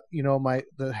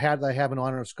the hat that I have in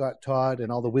honor of Scott Todd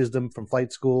and all the wisdom from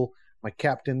flight school.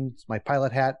 captain's, my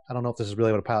pilot hat. I don't know if this is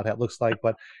really what a pilot hat looks like,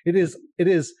 but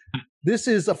this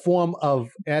is a form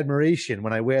of admiration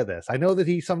when I wear this. I know that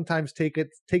he sometimes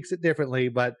takes it differently,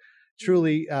 but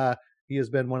truly, he has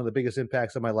been one of the biggest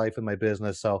impacts of my life and my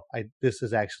business. So this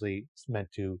is actually meant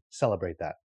to celebrate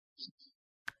that.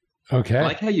 Okay. I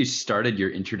like how you started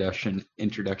your introduction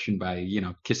by,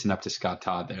 kissing up to Scott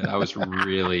Todd there. That was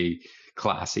really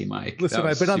classy, Mike. Listen,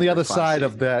 I've been on the other side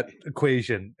of that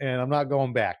equation, and I'm not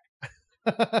going back.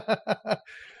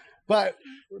 But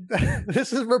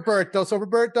this is Roberto. So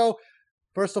Roberto,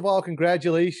 first of all,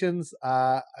 congratulations.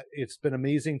 It's been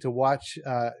amazing to watch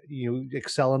you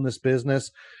excel in this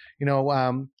business. I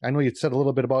know you said a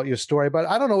little bit about your story, but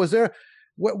I don't know, is there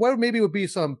what maybe would be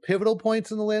some pivotal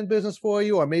points in the land business for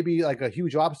you, or maybe like a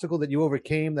huge obstacle that you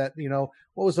overcame that,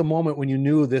 what was the moment when you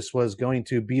knew this was going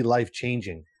to be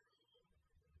life-changing?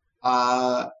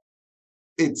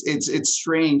 It's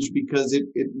strange because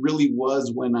it really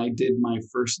was when I did my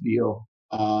first deal.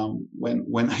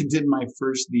 When I did my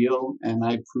first deal and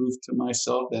I proved to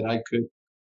myself that I could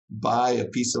buy a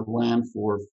piece of land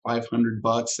for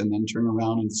 $500 and then turn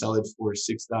around and sell it for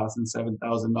 $6,000,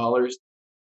 $7,000.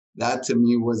 That to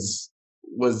me was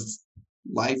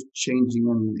life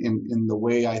changing in the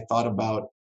way I thought about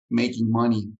making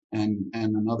money and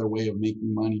another way of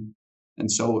making money.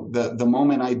 And so the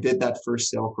moment I did that first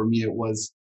sale, for me, it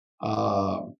was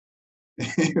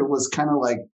it was kind of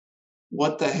like,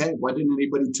 what the heck? Why didn't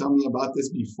anybody tell me about this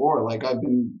before? Like, I've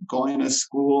been going to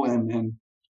school and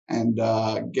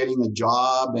getting a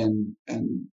job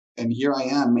and here I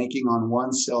am making on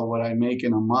one sale what I make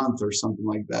in a month or something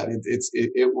like that.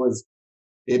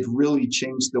 It really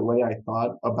changed the way I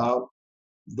thought about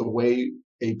the way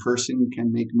a person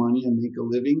can make money and make a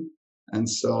living. And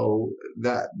so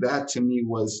that to me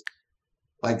was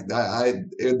like,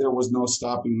 there was no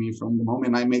stopping me from the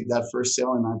moment I made that first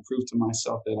sale and I proved to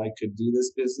myself that I could do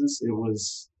this business. It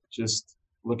was just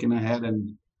looking ahead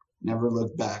and never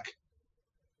looked back.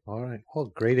 All right.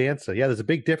 Well, great answer. Yeah, there's a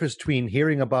big difference between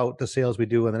hearing about the sales we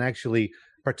do and then actually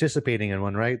participating in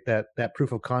one, right? That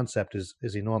proof of concept is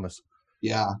enormous.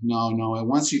 Yeah, no. And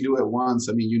once you do it once,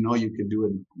 I mean, you could do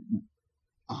it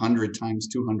 100 times,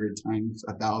 200 times,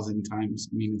 1,000 times.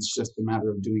 I mean, it's just a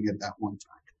matter of doing it that one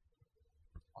time.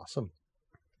 Awesome.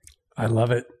 I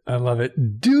love it.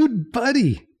 Dude,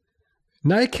 buddy,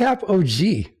 Nightcap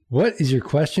OG, what is your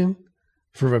question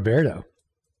for Roberto?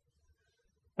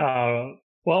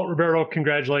 Well, Roberto,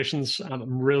 congratulations.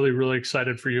 I'm really, really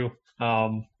excited for you.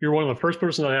 You're one of the first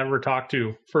people I've ever talked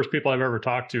to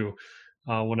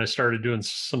when I started doing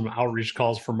some outreach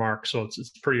calls for Mark. So it's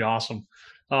pretty awesome.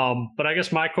 But I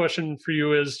guess my question for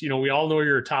you is, we all know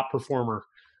you're a top performer.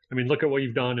 I mean, look at what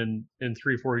you've done in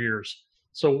 3-4 years.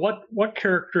 So what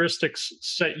characteristics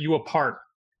set you apart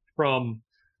from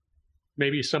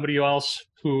maybe somebody else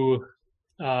who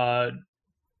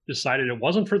decided it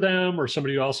wasn't for them, or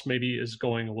somebody else maybe is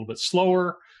going a little bit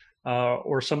slower,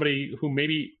 or somebody who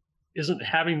maybe isn't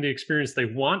having the experience they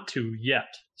want to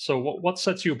yet? So what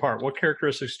sets you apart? What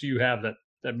characteristics do you have that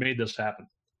made this happen?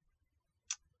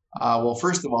 Well,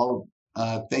 first of all,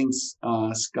 thanks,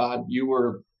 Scott. You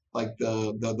were like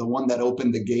the one that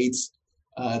opened the gates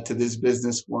to this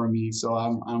business for me. So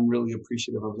I'm really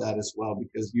appreciative of that as well,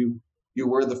 because you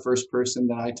were the first person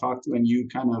that I talked to, and you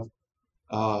kind of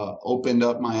opened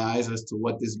up my eyes as to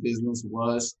what this business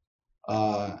was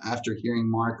after hearing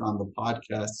Mark on the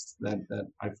podcast that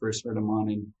I first heard him on,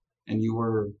 and you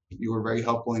were very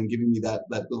helpful in giving me that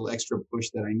little extra push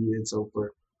that I needed. So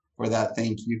for that,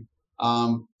 thank you.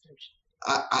 I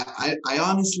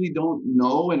honestly don't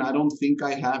know, and I don't think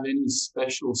I have any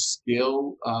special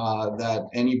skill that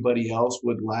anybody else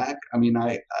would lack. I mean,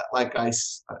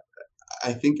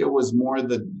 I think it was more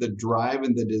the drive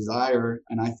and the desire.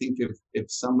 And I think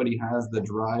if somebody has the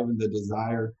drive and the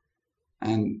desire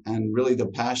and really the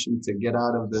passion to get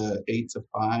out of the 8 to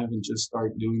 5 and just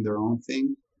start doing their own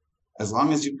thing, as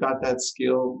long as you've got that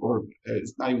skill, or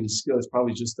it's not even a skill, it's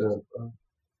probably just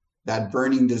that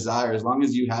burning desire. As long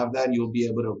as you have that, you'll be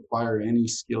able to acquire any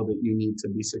skill that you need to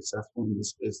be successful in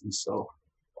this business. So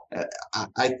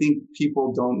I think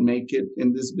people don't make it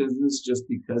in this business just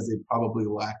because they probably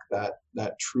lack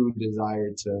that true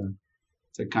desire to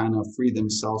kind of free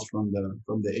themselves from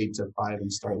the 8 to 5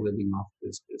 and start living off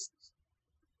this business.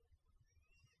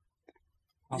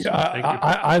 Awesome. Yeah,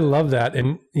 I love that.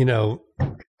 And,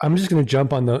 I'm just going to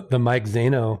jump on the Mike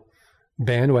Zano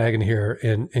bandwagon here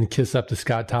and kiss up to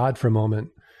Scott Todd for a moment,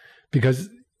 because,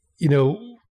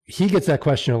 he gets that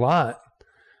question a lot.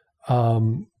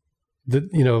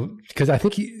 Because I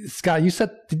think Scott,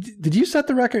 did you set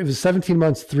the record? It was 17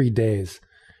 months, 3 days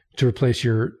to replace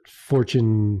your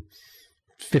Fortune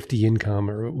 50 income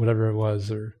or whatever it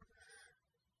was. Or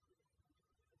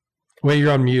wait,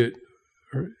 you're on mute.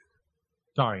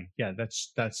 Sorry. Yeah,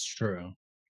 that's true.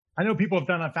 I know people have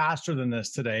done it faster than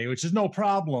this today, which is no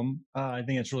problem. I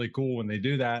think it's really cool when they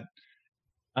do that.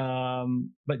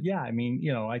 But yeah, I mean,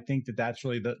 I think that's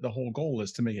really the whole goal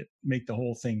is to make the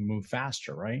whole thing move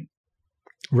faster, right?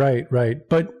 Right.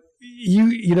 But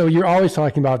you're always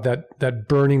talking about that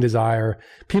burning desire.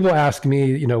 People ask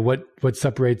me, what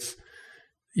separates,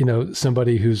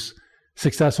 somebody who's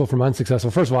successful from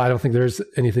unsuccessful. First of all, I don't think there's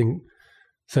anything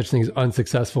such thing as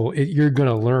unsuccessful. You're going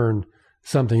to learn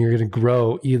something. You're going to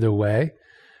grow either way.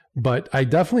 But I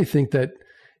definitely think that,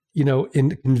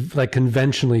 in like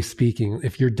conventionally speaking,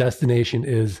 if your destination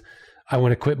is, I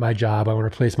want to quit my job, I want to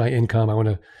replace my income, I want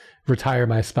to retire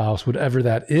my spouse, whatever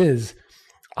that is,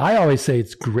 I always say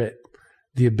it's grit,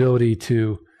 the ability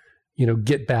to,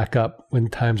 get back up when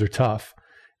times are tough.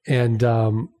 And,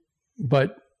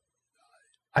 but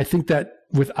I think that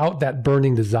without that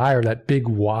burning desire, that big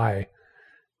why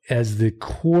as the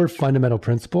core fundamental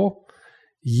principle,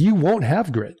 you won't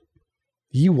have grit.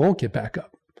 You won't get back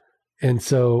up. And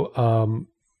so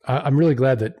I'm really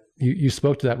glad that you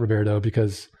spoke to that, Roberto,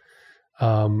 because,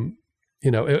 I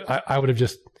would have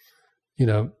just,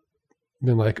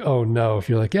 been like, oh no, if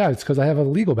you're like, yeah, it's because I have a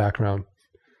legal background.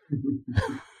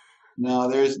 No,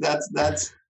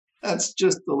 that's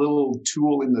just a little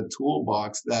tool in the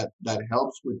toolbox that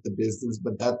helps with the business,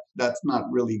 but that's not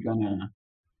really gonna,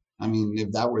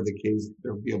 if that were the case,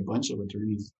 there would be a bunch of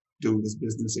attorneys doing this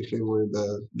business if they were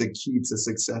the key to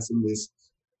success in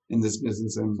this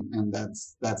business, and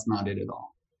that's not it at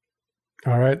all.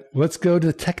 All right, let's go to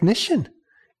the technician,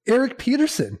 Eric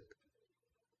Peterson.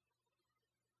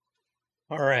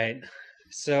 All right.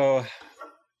 So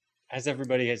as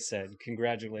everybody has said,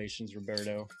 congratulations,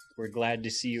 Roberto. We're glad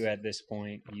to see you at this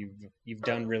point. You've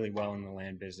done really well in the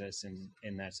land business,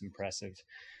 and that's impressive.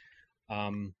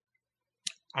 I'm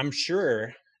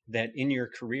sure that in your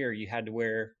career you had to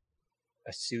wear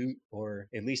a suit or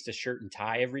at least a shirt and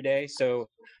tie every day. So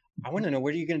I want to know,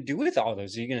 what are you going to do with all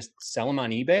those? Are you going to sell them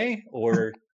on eBay?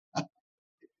 Or,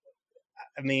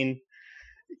 you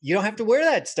don't have to wear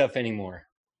that stuff anymore.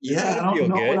 Yeah, I don't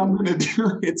know what I'm going to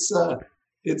do.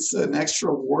 It's an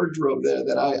extra wardrobe there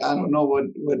that I don't know what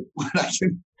I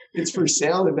can. It's for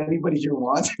sale if anybody here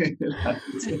wants it.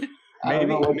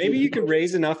 Maybe you could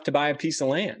raise enough to buy a piece of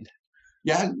land.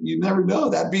 Yeah, you never know.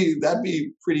 That'd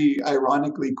be pretty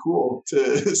ironically cool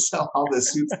to sell all the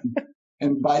suits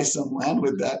and buy some land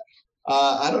with that.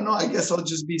 I don't know. I guess I'll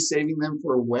just be saving them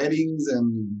for weddings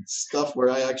and stuff where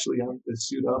I actually have to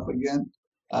suit up again.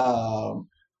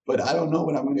 But I don't know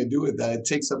what I'm going to do with that. It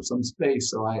takes up some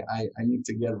space, so I need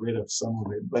to get rid of some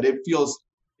of it. But it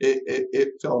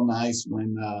felt nice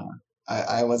when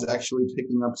I was actually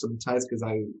picking up some ties, because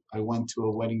I went to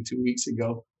a wedding 2 weeks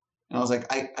ago, and I was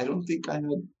like, I don't think I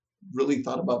had really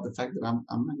thought about the fact that I'm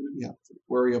not going to have to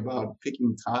worry about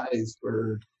picking ties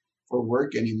for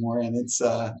work anymore, and it's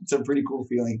a pretty cool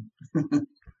feeling.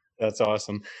 That's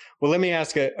awesome. Well, let me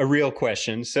ask a real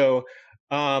question. So,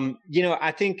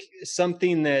 I think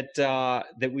something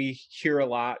that we hear a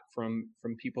lot from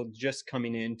people just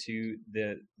coming into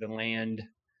the land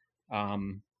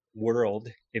world,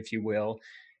 if you will,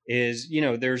 is,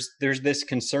 there's this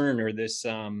concern or this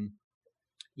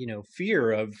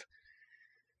fear of,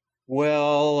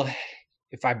 well,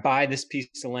 if I buy this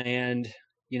piece of land,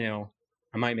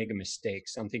 I might make a mistake.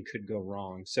 Something could go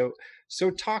wrong. So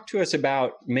talk to us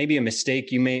about maybe a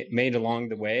mistake you made along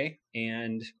the way,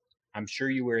 and I'm sure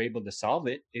you were able to solve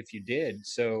it if you did.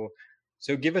 So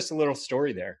give us a little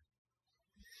story there.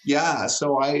 Yeah.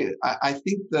 So I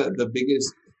think the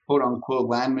biggest quote unquote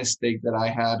land mistake that I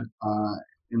had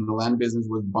in the land business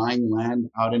was buying land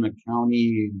out in a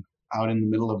county out in the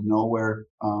middle of nowhere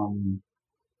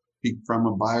from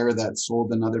a buyer that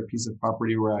sold another piece of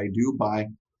property where I do buy.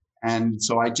 And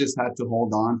so I just had to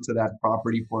hold on to that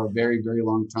property for a very, very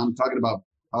long time. I'm talking about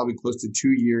probably close to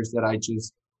 2 years that I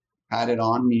just had it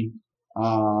on me.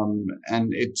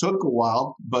 And it took a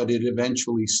while, but it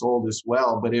eventually sold as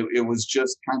well. But it was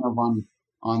just kind of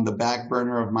on the back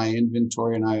burner of my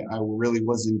inventory. And I really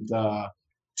wasn't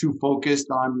too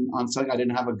focused on something. I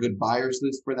didn't have a good buyer's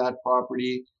list for that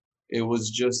property. It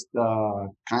was just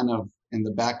kind of in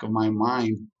the back of my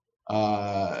mind.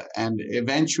 And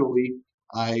eventually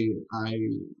I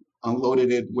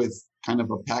unloaded it with kind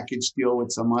of a package deal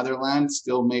with some other land,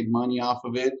 still made money off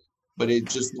of it, but it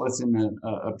just wasn't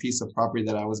a piece of property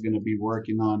that I was going to be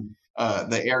working on,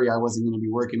 the area I wasn't going to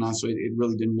be working on. So it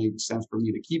really didn't make sense for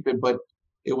me to keep it, but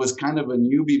it was kind of a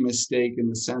newbie mistake in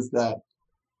the sense that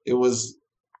it was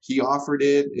he offered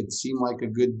it. It seemed like a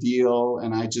good deal,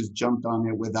 and I just jumped on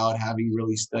it without having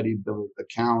really studied the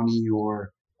county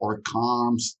or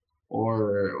comps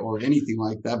or anything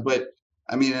like that. But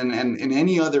I mean, and in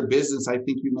any other business, I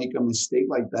think you make a mistake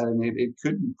like that, and it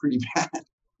could be pretty bad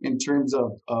in terms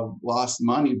of lost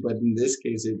money. But in this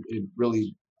case, it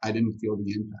really, I didn't feel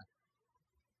the impact.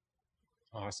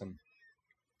 Awesome.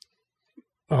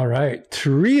 All right.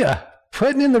 Taria,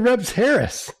 putting in the Rebs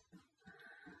Harris.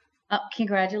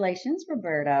 Congratulations,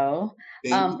 Roberto.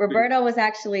 Thank you. Roberto was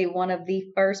actually one of the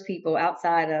first people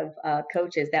outside of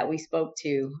coaches that we spoke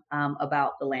to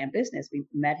about the land business. We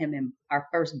met him in our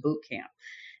first boot camp.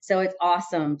 So it's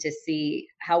awesome to see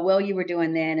how well you were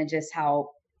doing then and just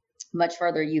how much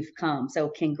further you've come. So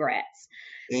congrats.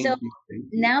 Thank So you.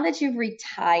 now that you've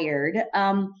retired,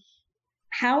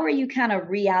 how are you kind of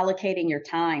reallocating your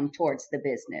time towards the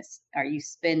business? Are you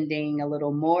spending a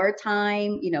little more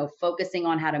time, focusing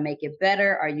on how to make it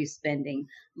better? Are you spending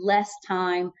less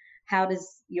time? How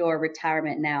does your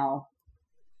retirement now,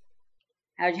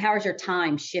 how has your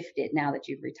time shifted now that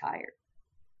you've retired?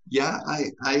 Yeah,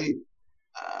 I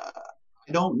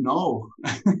don't know.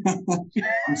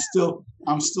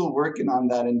 I'm still working on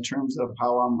that in terms of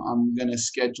how I'm going to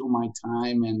schedule my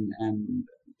time and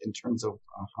in terms of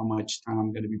how much time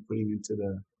I'm going to be putting into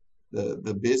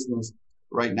the business.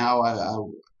 Right now,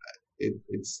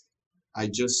 I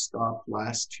just stopped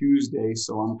last Tuesday,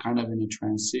 so I'm kind of in a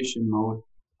transition mode.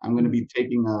 I'm going to be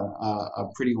taking a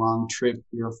pretty long trip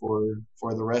here for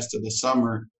the rest of the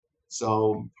summer.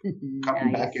 So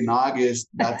coming back in August,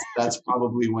 that's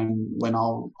probably when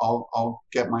I'll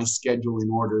get my schedule in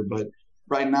order. But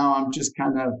right now, I'm just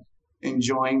kind of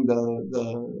enjoying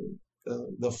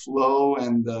the flow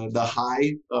and the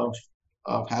high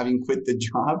of having quit the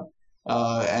job,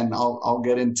 and I'll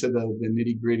get into the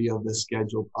nitty gritty of the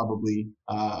schedule probably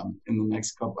in the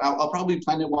next couple. I'll probably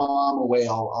plan it while I'm away.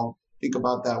 I'll think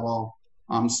about that while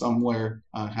I'm somewhere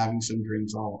having some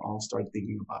drinks. I'll start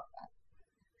thinking about that.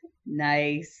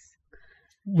 Nice.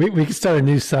 We could start a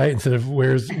new site instead of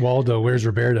 "Where's Waldo? Where's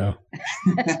Roberto?"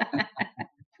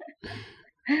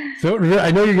 So I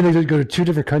know you're going to go to 2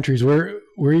 different countries. Where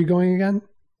are you going again?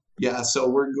 Yeah, so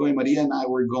we're going. Maria and I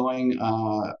were going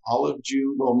all of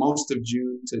June. Well, most of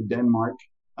June to Denmark.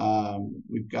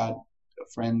 We've got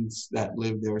friends that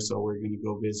live there, so we're going to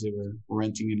go visit. We're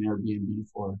renting an Airbnb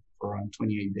for around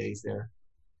 28 days there,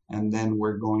 and then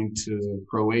we're going to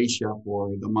Croatia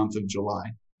for the month of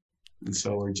July. And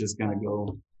so we're just going to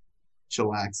go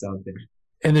chillax out there.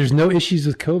 And there's no issues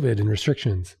with COVID and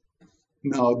restrictions.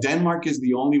 No, Denmark is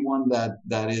the only one that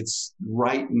it's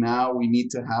right now we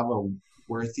need to have a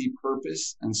worthy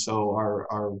purpose. And so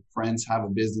our friends have a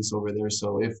business over there.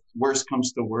 So if worst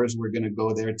comes to worst, we're going to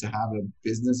go there to have a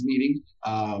business meeting.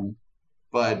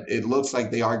 But it looks like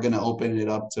they are going to open it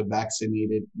up to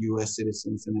vaccinated U.S.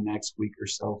 citizens in the next week or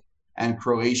so. And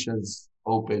Croatia's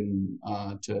open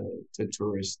to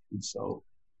tourists. And so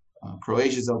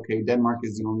Croatia's okay. Denmark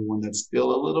is the only one that's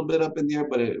still a little bit up in the air,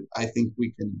 but I think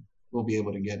we'll be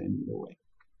able to get in either way.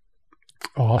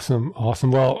 Awesome.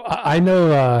 Well, I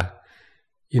know, I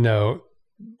don't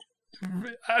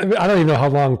even know how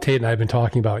long Tate and I have been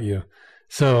talking about you.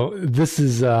 So this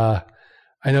is, I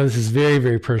know this is very,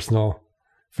 very personal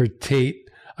for Tate.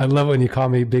 I love it when you call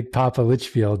me Big Papa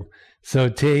Litchfield. So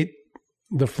Tate,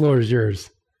 the floor is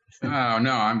yours. Oh,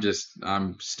 no,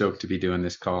 I'm stoked to be doing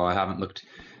this call. I haven't looked,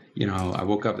 I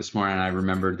woke up this morning and I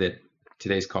remembered that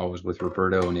today's call was with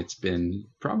Roberto, and it's been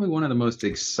probably one of the most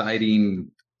exciting,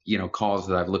 calls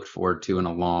that I've looked forward to in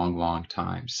a long, long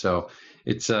time. So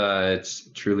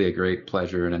it's truly a great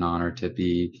pleasure and an honor to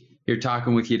be here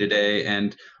talking with you today.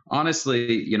 And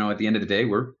honestly, at the end of the day,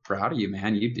 we're proud of you,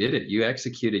 man. You did it. You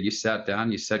executed. You sat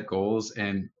down. You set goals,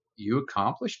 and you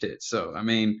accomplished it. So,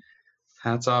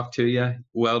 hats off to you.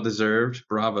 Well deserved.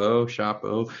 Bravo,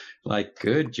 chapeau.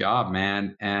 Good job,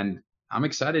 man. And I'm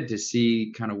excited to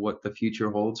see kind of what the future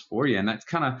holds for you. And that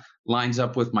kind of lines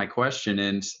up with my question.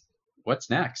 And what's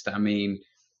next?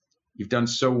 You've done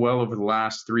so well over the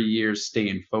last 3 years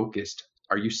staying focused.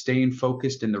 Are you staying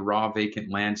focused in the raw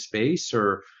vacant land space, or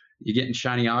are you getting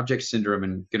shiny object syndrome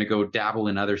and going to go dabble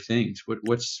in other things?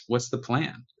 What's the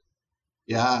plan?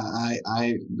 Yeah,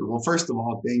 well, first of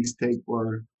all, thanks, Tate,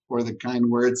 for the kind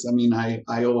words.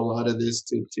 I owe a lot of this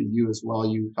to you as well.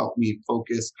 You helped me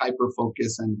hyper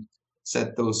focus, and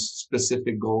set those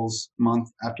specific goals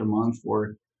month after month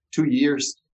for 2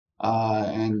 years.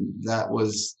 And that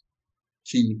was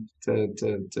key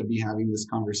to be having this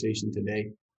conversation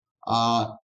today.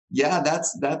 Yeah,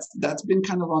 that's been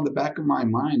kind of on the back of my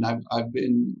mind. I've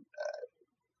been,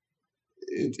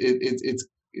 it's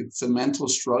it's a mental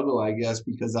struggle, I guess,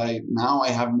 because I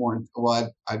have more.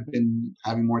 Well, I've been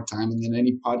having more time, and then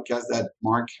any podcast that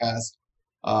Mark has,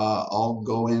 I'll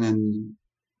go in and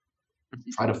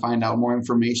try to find out more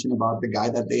information about the guy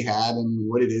that they had and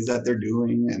what it is that they're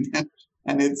doing,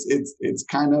 and it's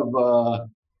kind of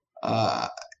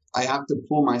I have to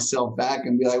pull myself back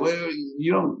and be like, well,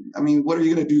 you don't. I mean, what are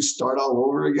you going to do? Start all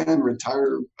over again?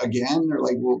 Retire again? Or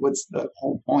like, well, what's the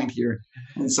whole point here?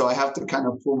 And so I have to kind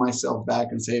of pull myself back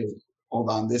and say, hold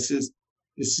on, this is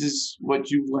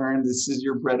what you've learned. This is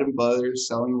your bread and butter,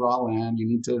 selling raw land. You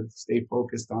need to stay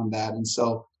focused on that. And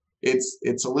so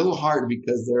it's a little hard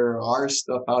because there are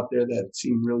stuff out there that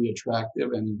seem really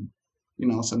attractive, and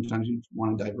sometimes you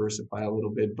want to diversify a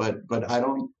little bit, but I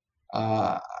don't.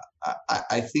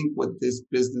 I think what this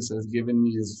business has given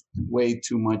me is way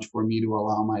too much for me to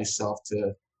allow myself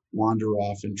to wander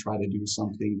off and try to do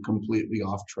something completely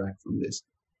off track from this.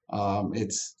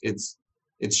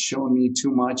 It's shown me too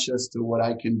much as to what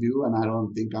I can do, and I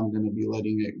don't think I'm going to be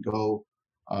letting it go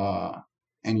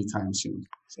anytime soon.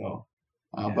 So,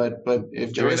 but if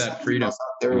enjoy there is that freedom, out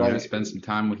there, spend some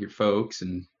time with your folks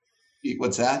and.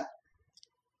 What's that?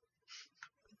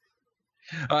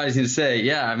 I was going to say,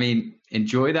 yeah, I mean,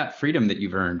 enjoy that freedom that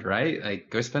you've earned, right? Like,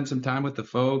 go spend some time with the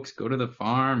folks, go to the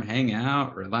farm, hang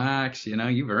out, relax.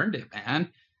 You've earned it, man.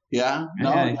 Yeah,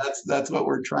 no, that's what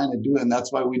we're trying to do, and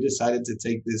that's why we decided to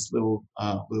take this little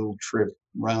trip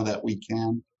around that we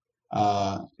can.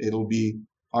 It'll be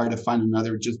hard to find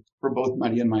another, just for both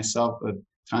Maria and myself, a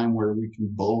time where we can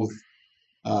both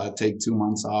take 2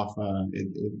 months off.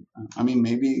 I mean,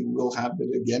 maybe we'll have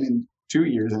it again in 2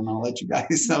 years, and I'll let you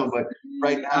guys know. But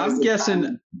right now, I'm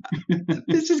guessing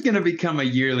this is going to become a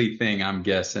yearly thing. I'm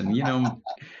guessing.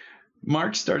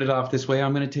 Mark started off this way.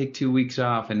 I'm going to take 2 weeks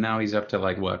off, and now he's up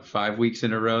to 5 weeks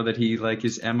in a row that he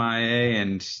is MIA,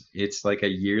 and it's like a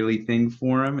yearly thing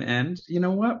for him. And you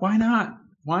know what? Why not?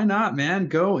 Why not, man?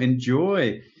 Go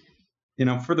enjoy.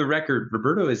 For the record,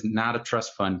 Roberto is not a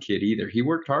trust fund kid either. He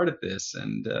worked hard at this,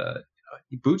 and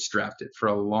he bootstrapped it for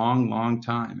a long, long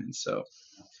time. And so,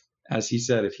 as he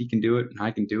said, if he can do it and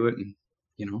I can do it and,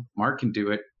 Mark can do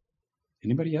it,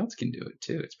 anybody else can do it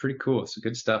too. It's pretty cool. It's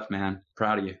good stuff, man.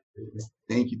 Proud of you.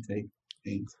 Thank you, Tate.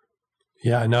 Thanks.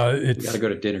 Yeah, no, You got to go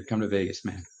to dinner. Come to Vegas,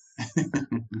 man.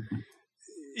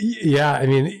 Yeah, I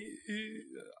mean,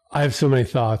 I have so many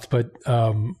thoughts, but,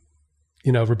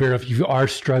 Roberto, if you are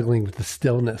struggling with the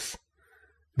stillness,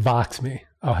 Vox me.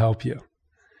 I'll help you.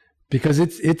 Because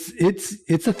it's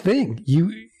a thing.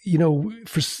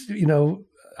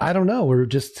 I don't know.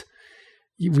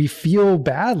 We feel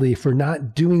badly for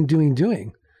not doing.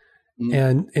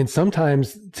 Mm-hmm. And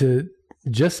sometimes to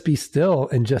just be still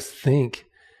and just think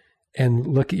and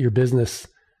look at your business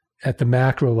at the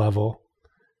macro level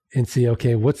and see,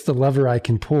 okay, what's the lever I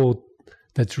can pull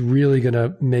that's really going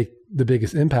to make the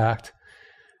biggest impact?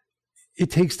 It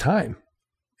takes time.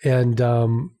 And,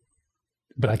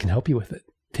 but I can help you with it.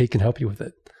 Tate can help you with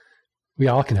it. We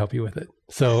all can help you with it.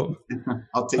 So,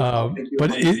 I'll take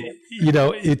but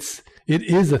it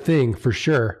is a thing for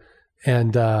sure.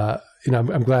 And,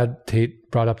 I'm glad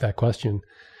Tate brought up that question.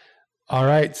 All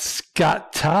right,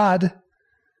 Scott Todd.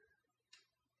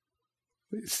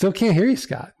 Still can't hear you,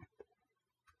 Scott.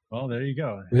 Well, there you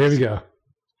go. There we go.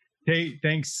 Tate,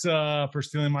 thanks for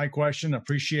stealing my question.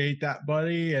 Appreciate that,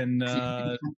 buddy. And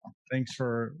thanks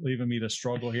for leaving me to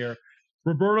struggle here.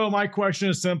 Roberto, my question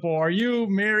is simple. Are you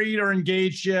married or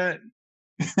engaged yet?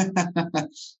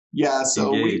 Yeah,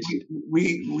 so we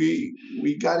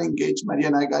got engaged. Maria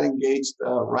and I got engaged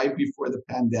right before the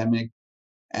pandemic.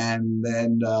 And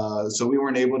then, so we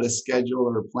weren't able to schedule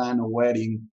or plan a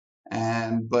wedding.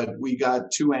 But we got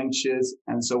too anxious.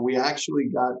 And so we actually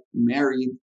got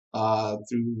married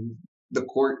through the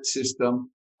court system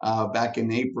back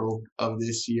in April of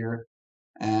this year.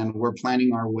 And we're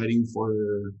planning our wedding for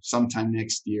sometime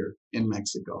next year in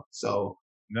Mexico. So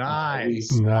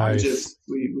nice.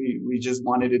 We just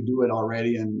wanted to do it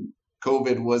already, and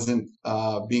COVID wasn't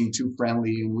being too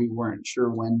friendly, and we weren't sure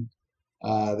when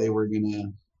we were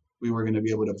gonna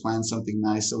be able to plan something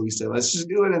nice. So we said, let's just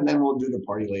do it, and then we'll do the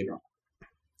party later on.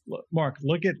 Look, Mark,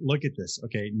 look at this.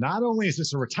 Okay, not only is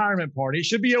this a retirement party, it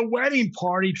should be a wedding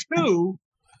party too.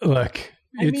 Look,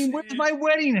 where's my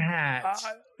wedding hat?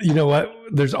 You know what?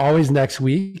 There's always next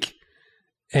week,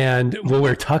 and we'll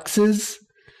wear tuxes.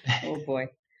 Oh boy!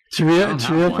 Sharia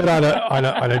put on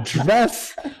a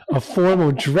dress, a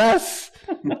formal dress.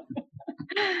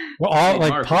 We're all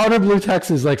Mark, powder blue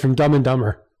tuxes, like from Dumb and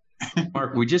Dumber.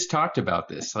 Mark, we just talked about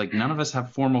this. Like, none of us have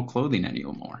formal clothing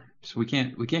anymore, so we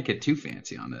can't get too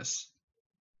fancy on this.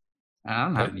 I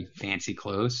don't have any fancy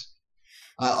clothes.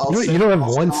 You don't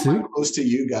have one suit? Close to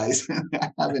you guys.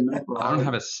 I have enough.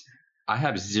 I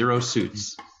have 0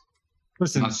 suits.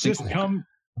 Listen,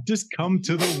 just come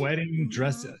to the wedding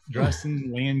dressed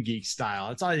in Land Geek style.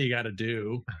 That's all you got to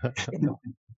do.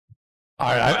 All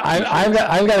right,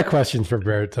 I've got a question for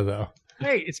Roberto though.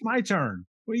 Hey, it's my turn.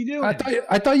 What are you doing?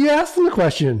 I thought you asked him the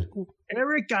question.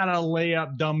 Eric got a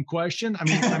layup dumb question. I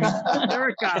mean,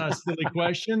 Eric got a silly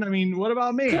question. I mean, what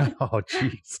about me? Oh,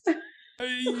 jeez.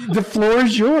 The floor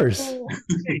is yours. Hey,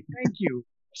 thank you.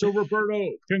 So, Roberto,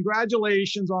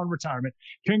 congratulations on retirement.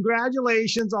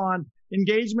 Congratulations on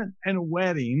engagement and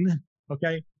wedding.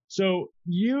 Okay. So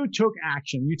you took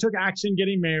action. You took action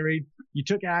getting married. You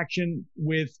took action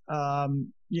with,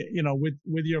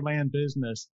 with your land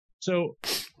business. So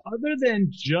other than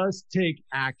just take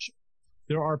action,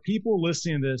 there are people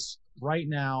listening to this right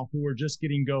now who are just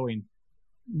getting going.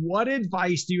 What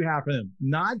advice do you have for them?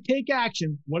 Not take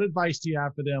action. What advice do you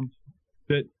have for them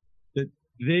that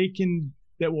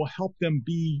will help them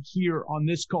be here on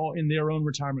this call in their own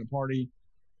retirement party?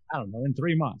 I don't know, in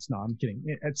 3 months. No, I'm kidding.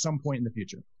 At some point in the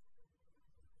future.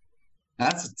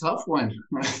 That's a tough one.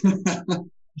 That's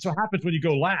what happens when you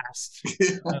go last.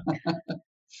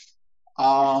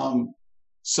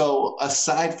 So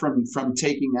aside from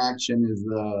taking action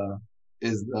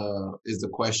is the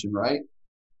question, right?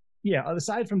 Yeah.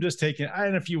 Aside from just taking,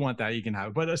 and if you want that, you can have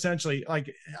it. But essentially, I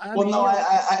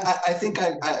think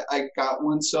I got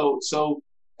one. So,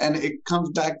 and it comes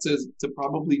back to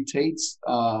probably Tate's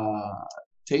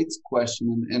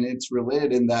question, and it's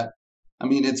related in that. I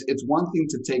mean, it's one thing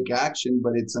to take action,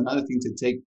 but it's another thing to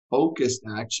take focused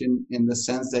action in the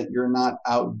sense that you're not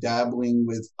out dabbling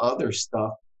with other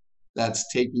stuff that's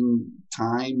taking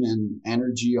time and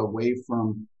energy away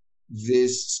from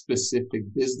this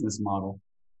specific business model.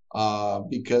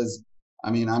 Because,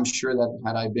 I mean, I'm sure that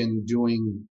had I been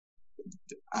doing,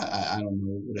 I don't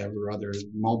know, whatever other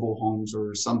mobile homes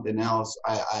or something else,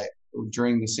 I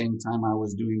during the same time I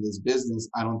was doing this business,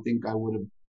 I don't think I would have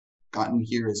gotten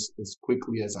here as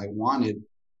quickly as I wanted.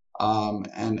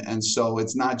 And so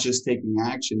it's not just taking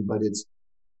action, but it's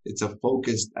a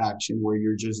focused action where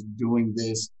you're just doing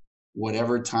this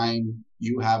whatever time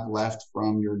you have left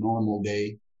from your normal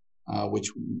day,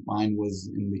 which mine was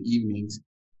in the evenings,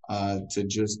 to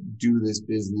just do this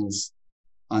business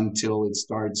until it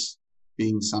starts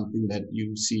being something that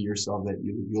you see yourself that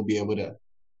you'll be able to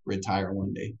retire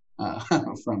one day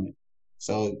from it.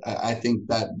 So I think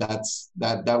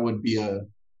that would be an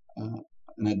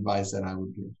advice that I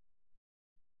would give.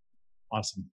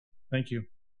 Awesome. Thank you.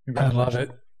 I love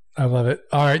it. All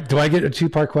right. Do I get a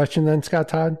 2-part question then, Scott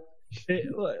Todd?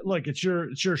 Look, it's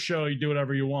your show. You do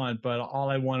whatever you want, but all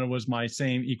I wanted was my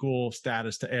same equal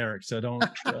status to Eric. So don't.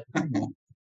 All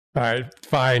right.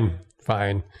 Fine.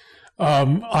 All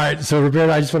right. So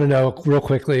Roberto, I just want to know real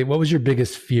quickly, what was your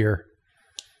biggest fear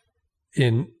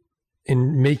in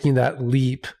making that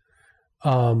leap,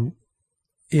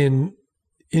 in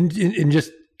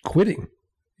just quitting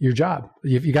your job?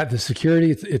 You got the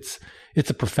security. It's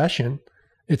a profession.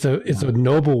 It's a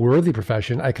noble, worthy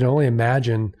profession. I can only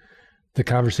imagine the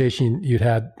conversation you'd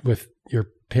had with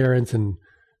your parents and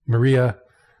Maria,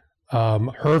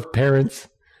 her parents,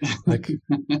 like,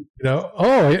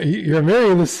 oh, you're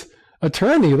marrying this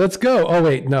attorney. Let's go. Oh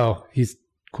wait, no, he's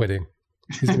quitting.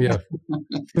 He's gonna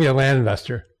be a land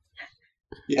investor.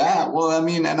 Yeah, well, I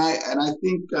mean, and I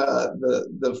think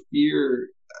the fear.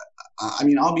 I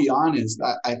mean, I'll be honest.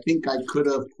 I think I could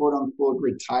have quote unquote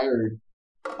retired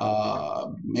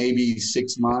maybe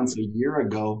 6 months, a year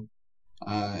ago,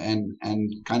 and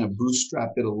kind of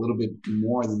bootstrapped it a little bit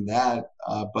more than that.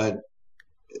 But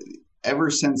ever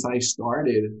since I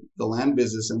started the land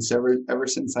business and ever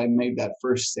since I made that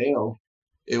first sale,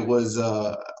 it was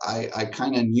I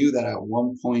kind of knew that at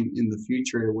one point in the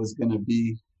future it was going to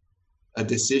be a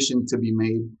decision to be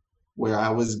made where I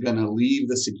was going to leave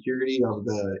the security of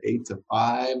the 8 to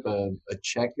 5, a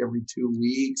check every 2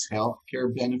 weeks,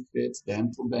 healthcare benefits,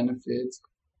 dental benefits.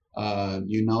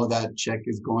 That check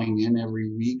is going in every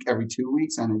 2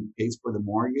 weeks, and it pays for the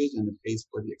mortgage and it pays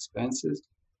for the expenses.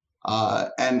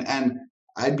 And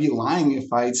I'd be lying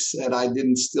if I said I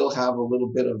didn't still have a little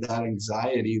bit of that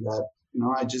anxiety that,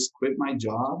 I just quit my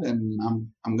job and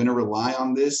I'm going to rely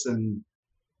on this and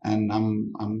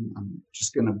I'm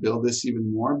just going to build this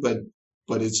even more, but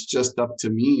it's just up to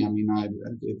me. I mean,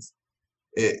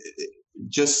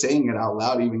 just saying it out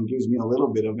loud even gives me a little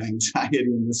bit of anxiety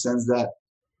in the sense that,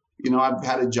 I've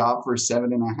had a job for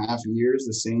 7.5 years,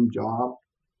 the same job.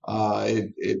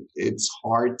 It's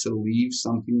hard to leave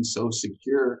something so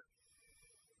secure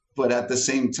but at the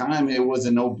same time, it was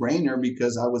a no-brainer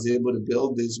because I was able to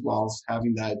build this whilst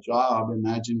having that job.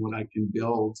 Imagine what I can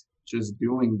build just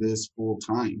doing this full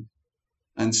time.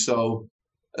 And so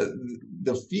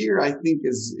the fear, I think,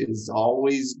 is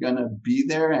always going to be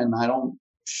there, and I don't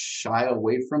shy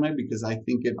away from it because I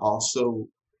think it also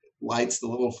lights the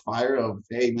little fire of,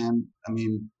 hey, man, I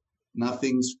mean,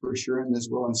 nothing's for sure in this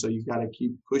world, and so you got to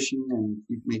keep pushing and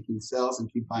keep making sales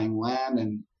and keep buying land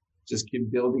and just keep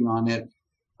building on it,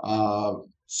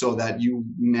 so that you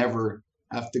never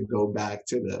have to go back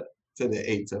to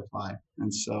the 8 to 5.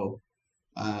 And so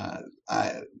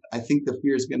I think the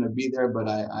fear is going to be there, but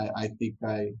I think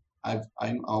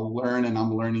I'll learn, and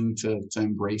I'm learning to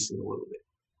embrace it a little bit.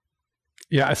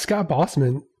 Yeah, Scott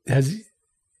Bossman, has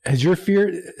your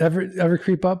fear ever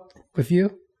creep up with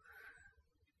you?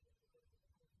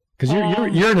 Because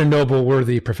you're in a noble,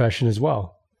 worthy profession as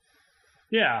well.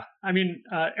 Yeah, I mean,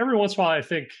 every once in a while, I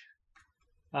think.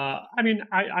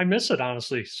 I miss it,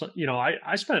 honestly. So,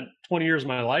 I spent 20 years of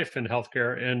my life in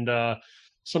healthcare, and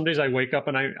some days I wake up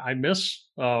and I miss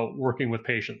working with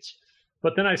patients.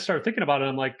 But then I start thinking about it.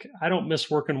 I'm like, I don't miss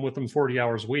working with them 40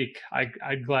 hours a week.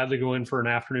 I'd gladly go in for an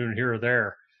afternoon here or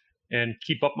there and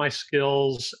keep up my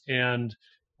skills and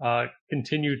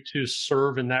continue to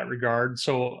serve in that regard.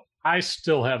 So I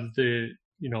still have the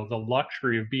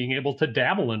luxury of being able to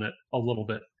dabble in it a little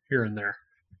bit here and there.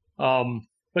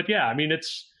 But yeah, I mean,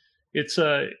 it's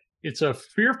a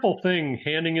fearful thing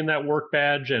handing in that work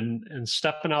badge and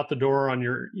stepping out the door on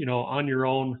your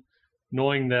own,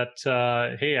 knowing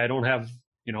that, hey, I don't have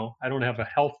a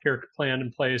healthcare plan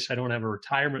in place. I don't have a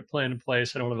retirement plan in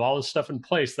place. I don't have all this stuff in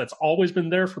place that's always been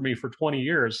there for me for 20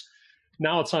 years.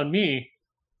 Now it's on me.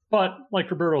 But like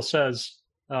Roberto says,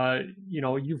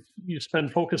 you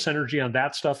spend focus energy on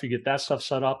that stuff, you get that stuff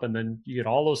set up, and then you get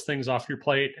all those things off your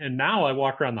plate. And now I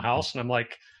walk around the house and I'm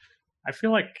like, I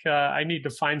feel like I need to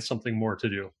find something more to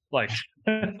do. Like,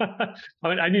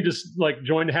 I need to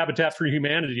join Habitat for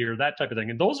Humanity or that type of thing.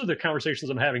 And those are the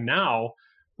conversations I'm having now,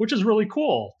 which is really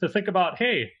cool to think about.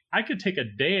 Hey, I could take a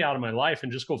day out of my life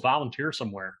and just go volunteer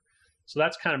somewhere. So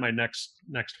that's kind of my next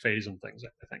phase and things,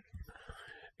 I think.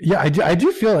 Yeah, I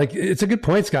do feel like it's a good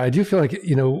point, Scott. I do feel like,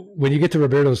 when you get to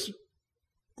Roberto's,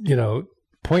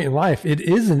 point in life, it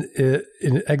is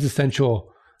an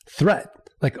existential threat.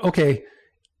 Like, okay,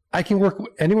 I can work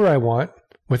anywhere I want,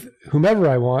 with whomever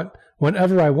I want,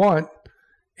 whenever I want,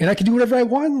 and I can do whatever I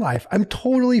want in life. I'm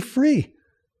totally free.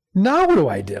 Now what do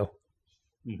I do?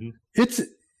 Mm-hmm.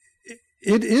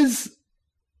 It is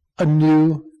a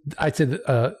new, I'd say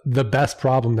the best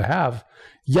problem to have,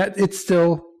 yet it's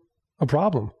still a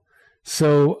problem.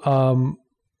 So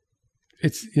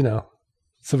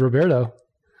so Roberto,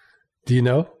 do you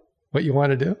know what you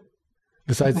want to do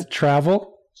besides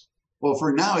travel? Well,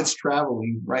 for now it's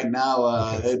traveling. Right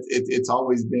now, it's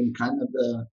always been kind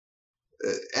of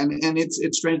and it's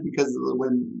strange because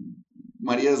when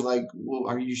Maria's like, well,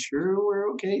 are you sure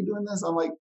we're okay doing this? I'm like,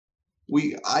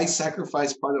 I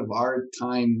sacrificed part of our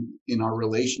time in our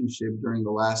relationship during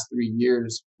the last 3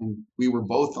 years, and we were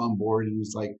both on board. And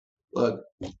it's like, look,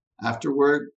 after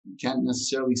work, we can't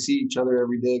necessarily see each other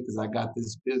every day because I got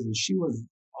this business. She was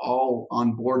all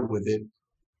on board with it.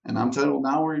 And I'm telling you,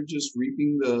 now we're just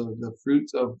reaping the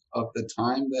fruits of the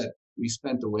time that we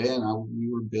spent away, and we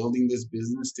were building this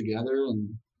business together and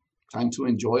trying to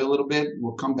enjoy a little bit.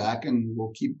 We'll come back and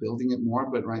we'll keep building it more.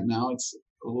 But right now it's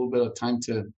a little bit of time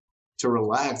to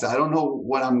relax. I don't know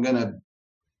what I'm gonna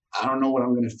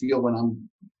feel when I'm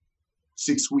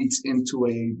 6 weeks into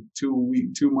a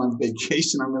 2-month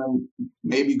vacation. I'm gonna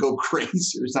maybe go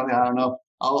crazy or something. I don't know.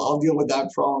 I'll deal with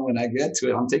that problem when I get to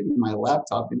it. I'm taking my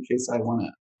laptop in case I want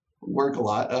to work a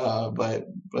lot. But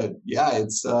yeah,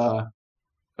 it's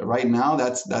right now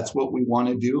that's what we want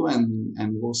to do, and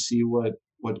we'll see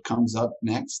what comes up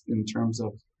next in terms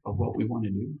of what we want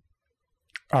to do.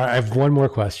 All right, I have one more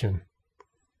question.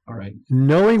 All right.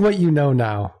 Knowing what you know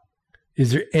now,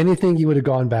 is there anything you would have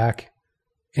gone back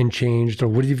and changed, or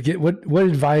what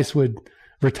advice would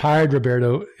retired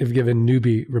Roberto have given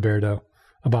newbie Roberto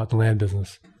about the land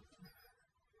business?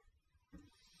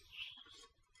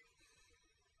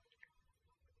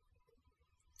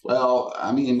 Well,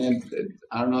 I mean,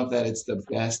 I don't know if it's the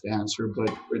best answer, but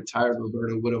retired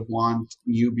Roberto would have wanted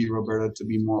newbie Roberto to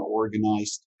be more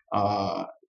organized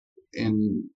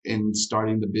in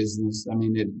starting the business. I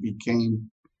mean, it became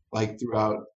like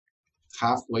throughout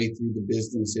halfway through the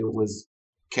business, it was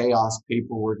chaos,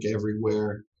 paperwork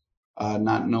everywhere,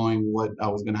 not knowing what I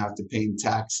was going to have to pay in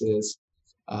taxes.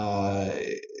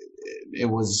 It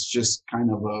was just kind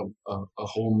of a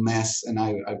whole mess, and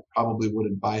I probably would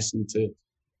advise him to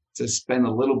to spend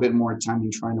a little bit more time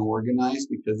in trying to organize,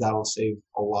 because that will save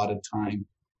a lot of time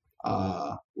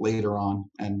later on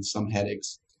and some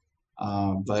headaches.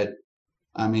 But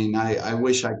I mean, I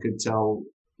wish I could tell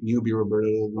newbie Roberto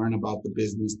to learn about the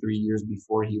business 3 years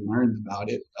before he learned about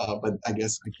it. But I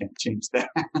guess I can't change that.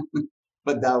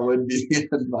 But that would be the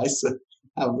advice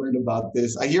I've learned about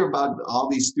this. I hear about all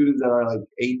these students that are like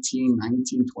 18,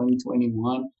 19, 20,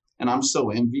 21, and I'm so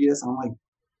envious. I'm like,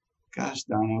 gosh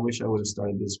darn, I wish I would have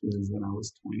started this business when I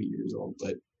was 20 years old.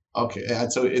 But okay,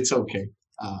 so it's okay.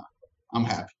 I'm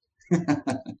happy.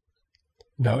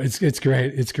 No, it's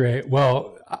great. It's great.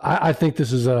 Well, I think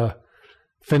this is a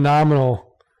phenomenal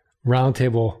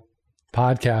Roundtable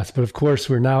podcast. But of course,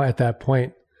 we're now at that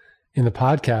point in the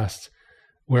podcast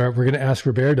where we're going to ask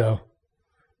Roberto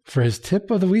for his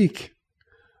tip of the week,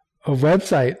 a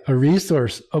website, a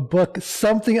resource, a book,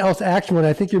 something else actionable. And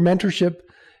I think your mentorship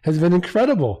has been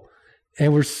incredible.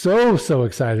 And we're so, so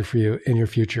excited for you in your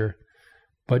future.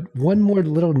 But one more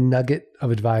little nugget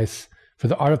of advice for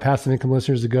the Art of Passive Income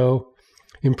listeners to go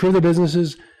improve their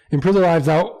businesses, improve their lives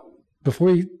out.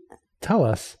 Before you tell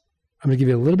us, I'm going to give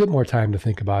you a little bit more time to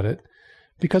think about it,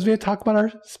 because we have to talk about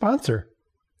our sponsor,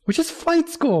 which is Flight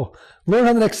School. Learn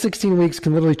how the next 16 weeks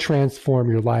can literally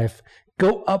transform your life.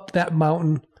 Go up that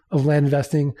mountain of land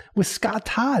investing with Scott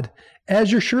Todd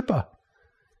as your Sherpa.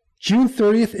 June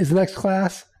 30th is the next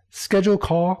class. Schedule a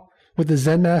call with the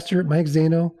Zen Master, Mike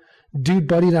Zano, Dude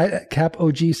Buddy Night at Cap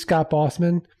OG, Scott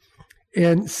Bossman,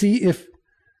 and see if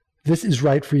this is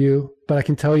right for you. But I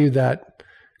can tell you that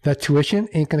that tuition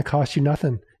ain't going to cost you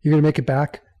nothing. You're going to make it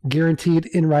back, guaranteed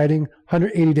in writing,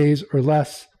 180 days or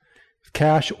less,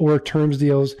 cash or terms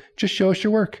deals. Just show us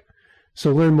your work.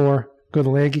 So learn more. Go to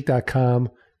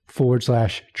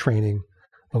landgeek.com/training.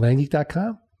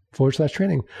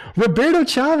 landgeek.com/training. Roberto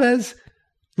Chavez.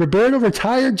 Roberto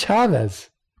Retired Chavez.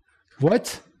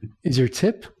 What is your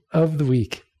tip of the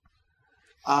week?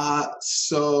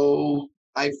 So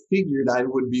I figured I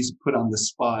would be put on the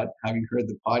spot having heard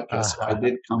the podcast. So I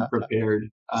did come prepared,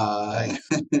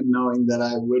 knowing that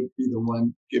I would be the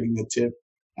one giving the tip.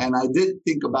 And I did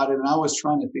think about it, and I was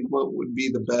trying to think what would be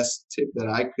the best tip that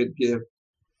I could give.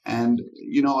 And,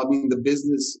 you know, I mean, the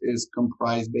business is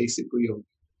comprised basically of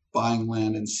buying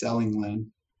land and selling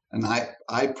land. And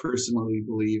I personally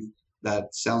believe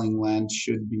that selling land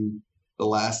should be the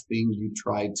last thing you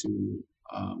try to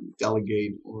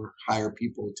delegate or hire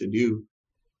people to do.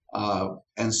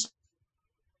 And so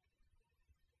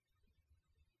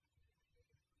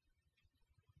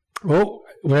well,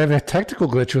 we have a technical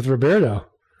glitch with Roberto.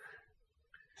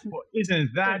 Well,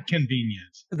 isn't that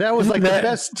convenient? That was like the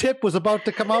best tip was about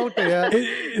to come out there.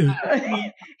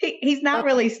 He's not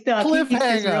really stuck. He's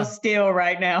just real still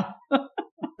right now.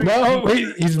 No,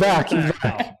 wait, he's back. He's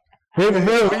back. Wait,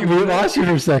 we lost you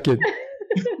for a second.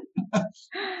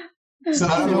 So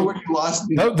I don't know where you lost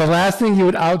me. No, the last thing you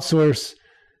would outsource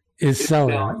is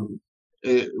selling.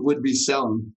 It would be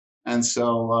selling. And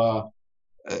so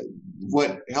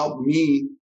what helped me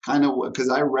kind of, because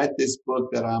I read this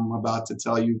book that I'm about to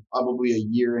tell you probably a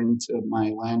year into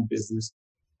my land business,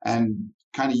 and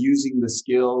kind of using the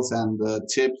skills and the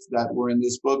tips that were in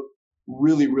this book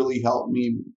really, really helped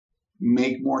me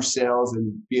make more sales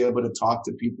and be able to talk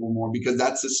to people more, because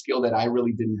that's a skill that I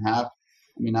really didn't have.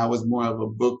 I mean, I was more of a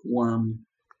bookworm,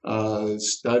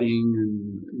 studying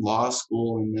in law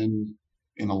school, and then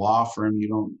in a law firm, you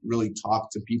don't really talk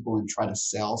to people and try to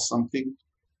sell something.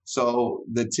 So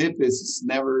the tip is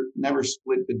never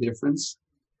split the difference,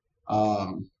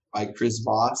 by Chris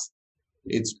Voss.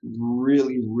 It's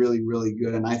really, really, really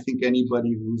good. And I think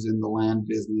anybody who's in the land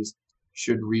business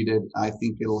should read it. I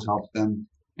think it'll help them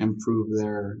improve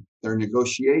their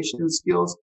negotiation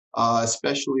skills,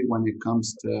 especially when it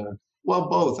comes to, well,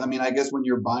 both. I mean, I guess when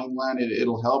you're buying land,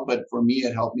 it'll help, but for me,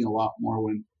 it helped me a lot more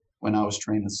when I was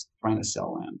trying to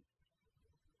sell land.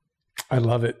 I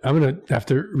love it. I'm going to have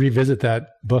to revisit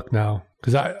that book now,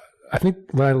 because I think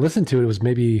when I listened to it, it was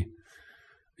maybe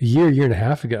a year and a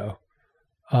half ago.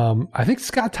 I think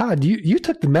Scott Todd, you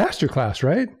took the master class,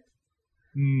 right?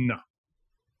 No.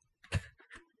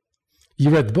 You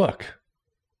read the book.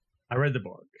 I read the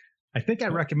book. I think I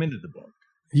recommended the book.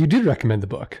 You did recommend the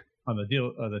book. On the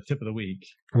tip of the week.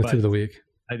 On the tip of the week.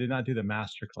 I did not do the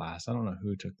master class. I don't know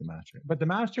who took the master, but the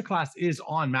master class is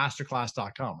on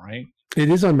masterclass.com, right? It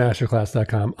is on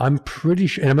masterclass.com. I'm pretty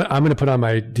sure, and I'm going to put on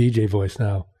my DJ voice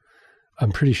now.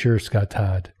 I'm pretty sure, Scott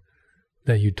Todd,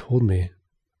 that you told me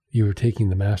you were taking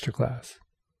the master class.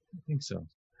 I think so.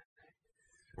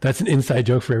 That's an inside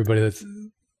joke for everybody that's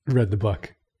read the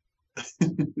book.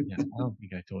 Yeah, I don't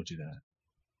think I told you that.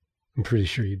 I'm pretty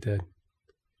sure you did.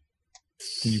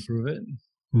 Can you prove it?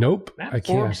 Nope, I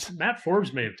can't. Matt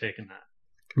Forbes may have taken that.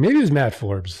 Maybe it was Matt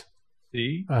Forbes.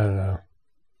 See? I don't know.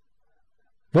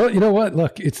 Well, you know what?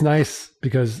 Look, it's nice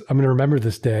because I'm going to remember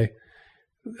this day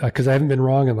because I haven't been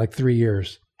wrong in like 3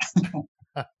 years.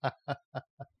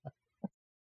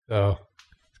 So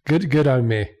good on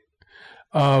me.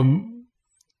 Are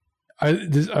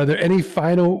there any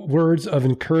final words of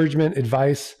encouragement,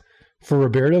 advice for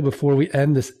Roberto before we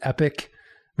end this epic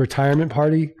retirement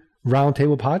party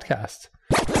roundtable podcast?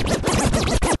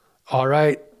 All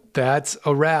right, that's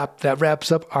a wrap. That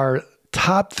wraps up our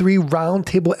top 3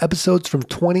 roundtable episodes from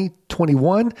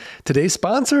 2021. Today's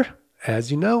sponsor,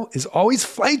 as you know, is always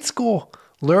Flight School.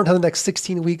 Learn how the next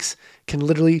 16 weeks can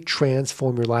literally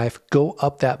transform your life. Go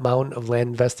up that mountain of land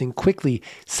investing quickly,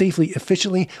 safely,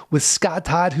 efficiently with Scott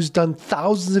Todd, who's done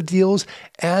thousands of deals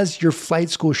as your Flight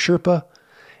School Sherpa.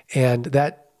 And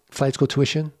that Flight School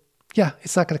tuition, yeah,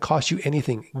 it's not going to cost you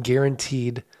anything,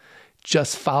 guaranteed.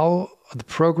 Just follow the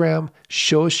program,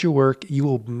 show us your work. You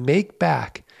will make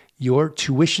back your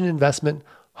tuition investment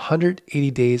 180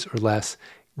 days or less,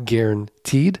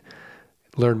 guaranteed.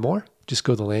 Learn more. Just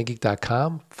go to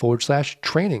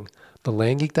landgeek.com/training,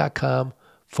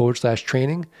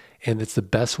 thelandgeek.com/training, and it's the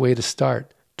best way to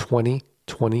start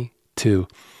 2022.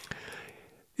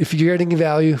 If you're getting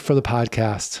value for the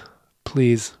podcast,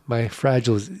 please, my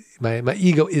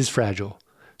ego is fragile.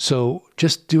 So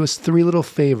just do us 3 little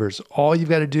favors. All you've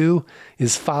got to do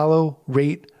is follow,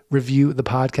 rate, review the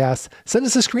podcast. Send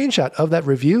us a screenshot of that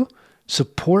review.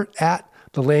 Support at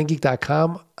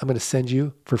thelandgeek.com. I'm going to send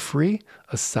you for free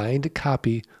a signed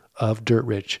copy of Dirt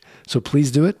Rich. So please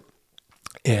do it.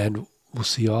 And we'll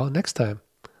see you all next time.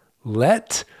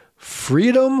 Let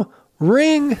freedom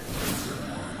ring.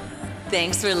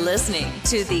 Thanks for listening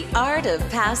to the Art of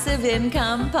Passive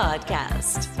Income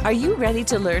podcast. Are you ready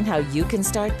to learn how you can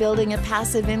start building a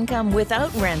passive income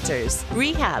without renters,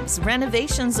 rehabs,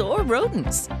 renovations, or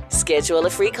rodents? Schedule a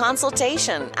free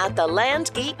consultation at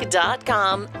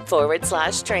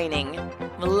thelandgeek.com/training.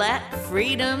 Let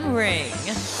freedom ring.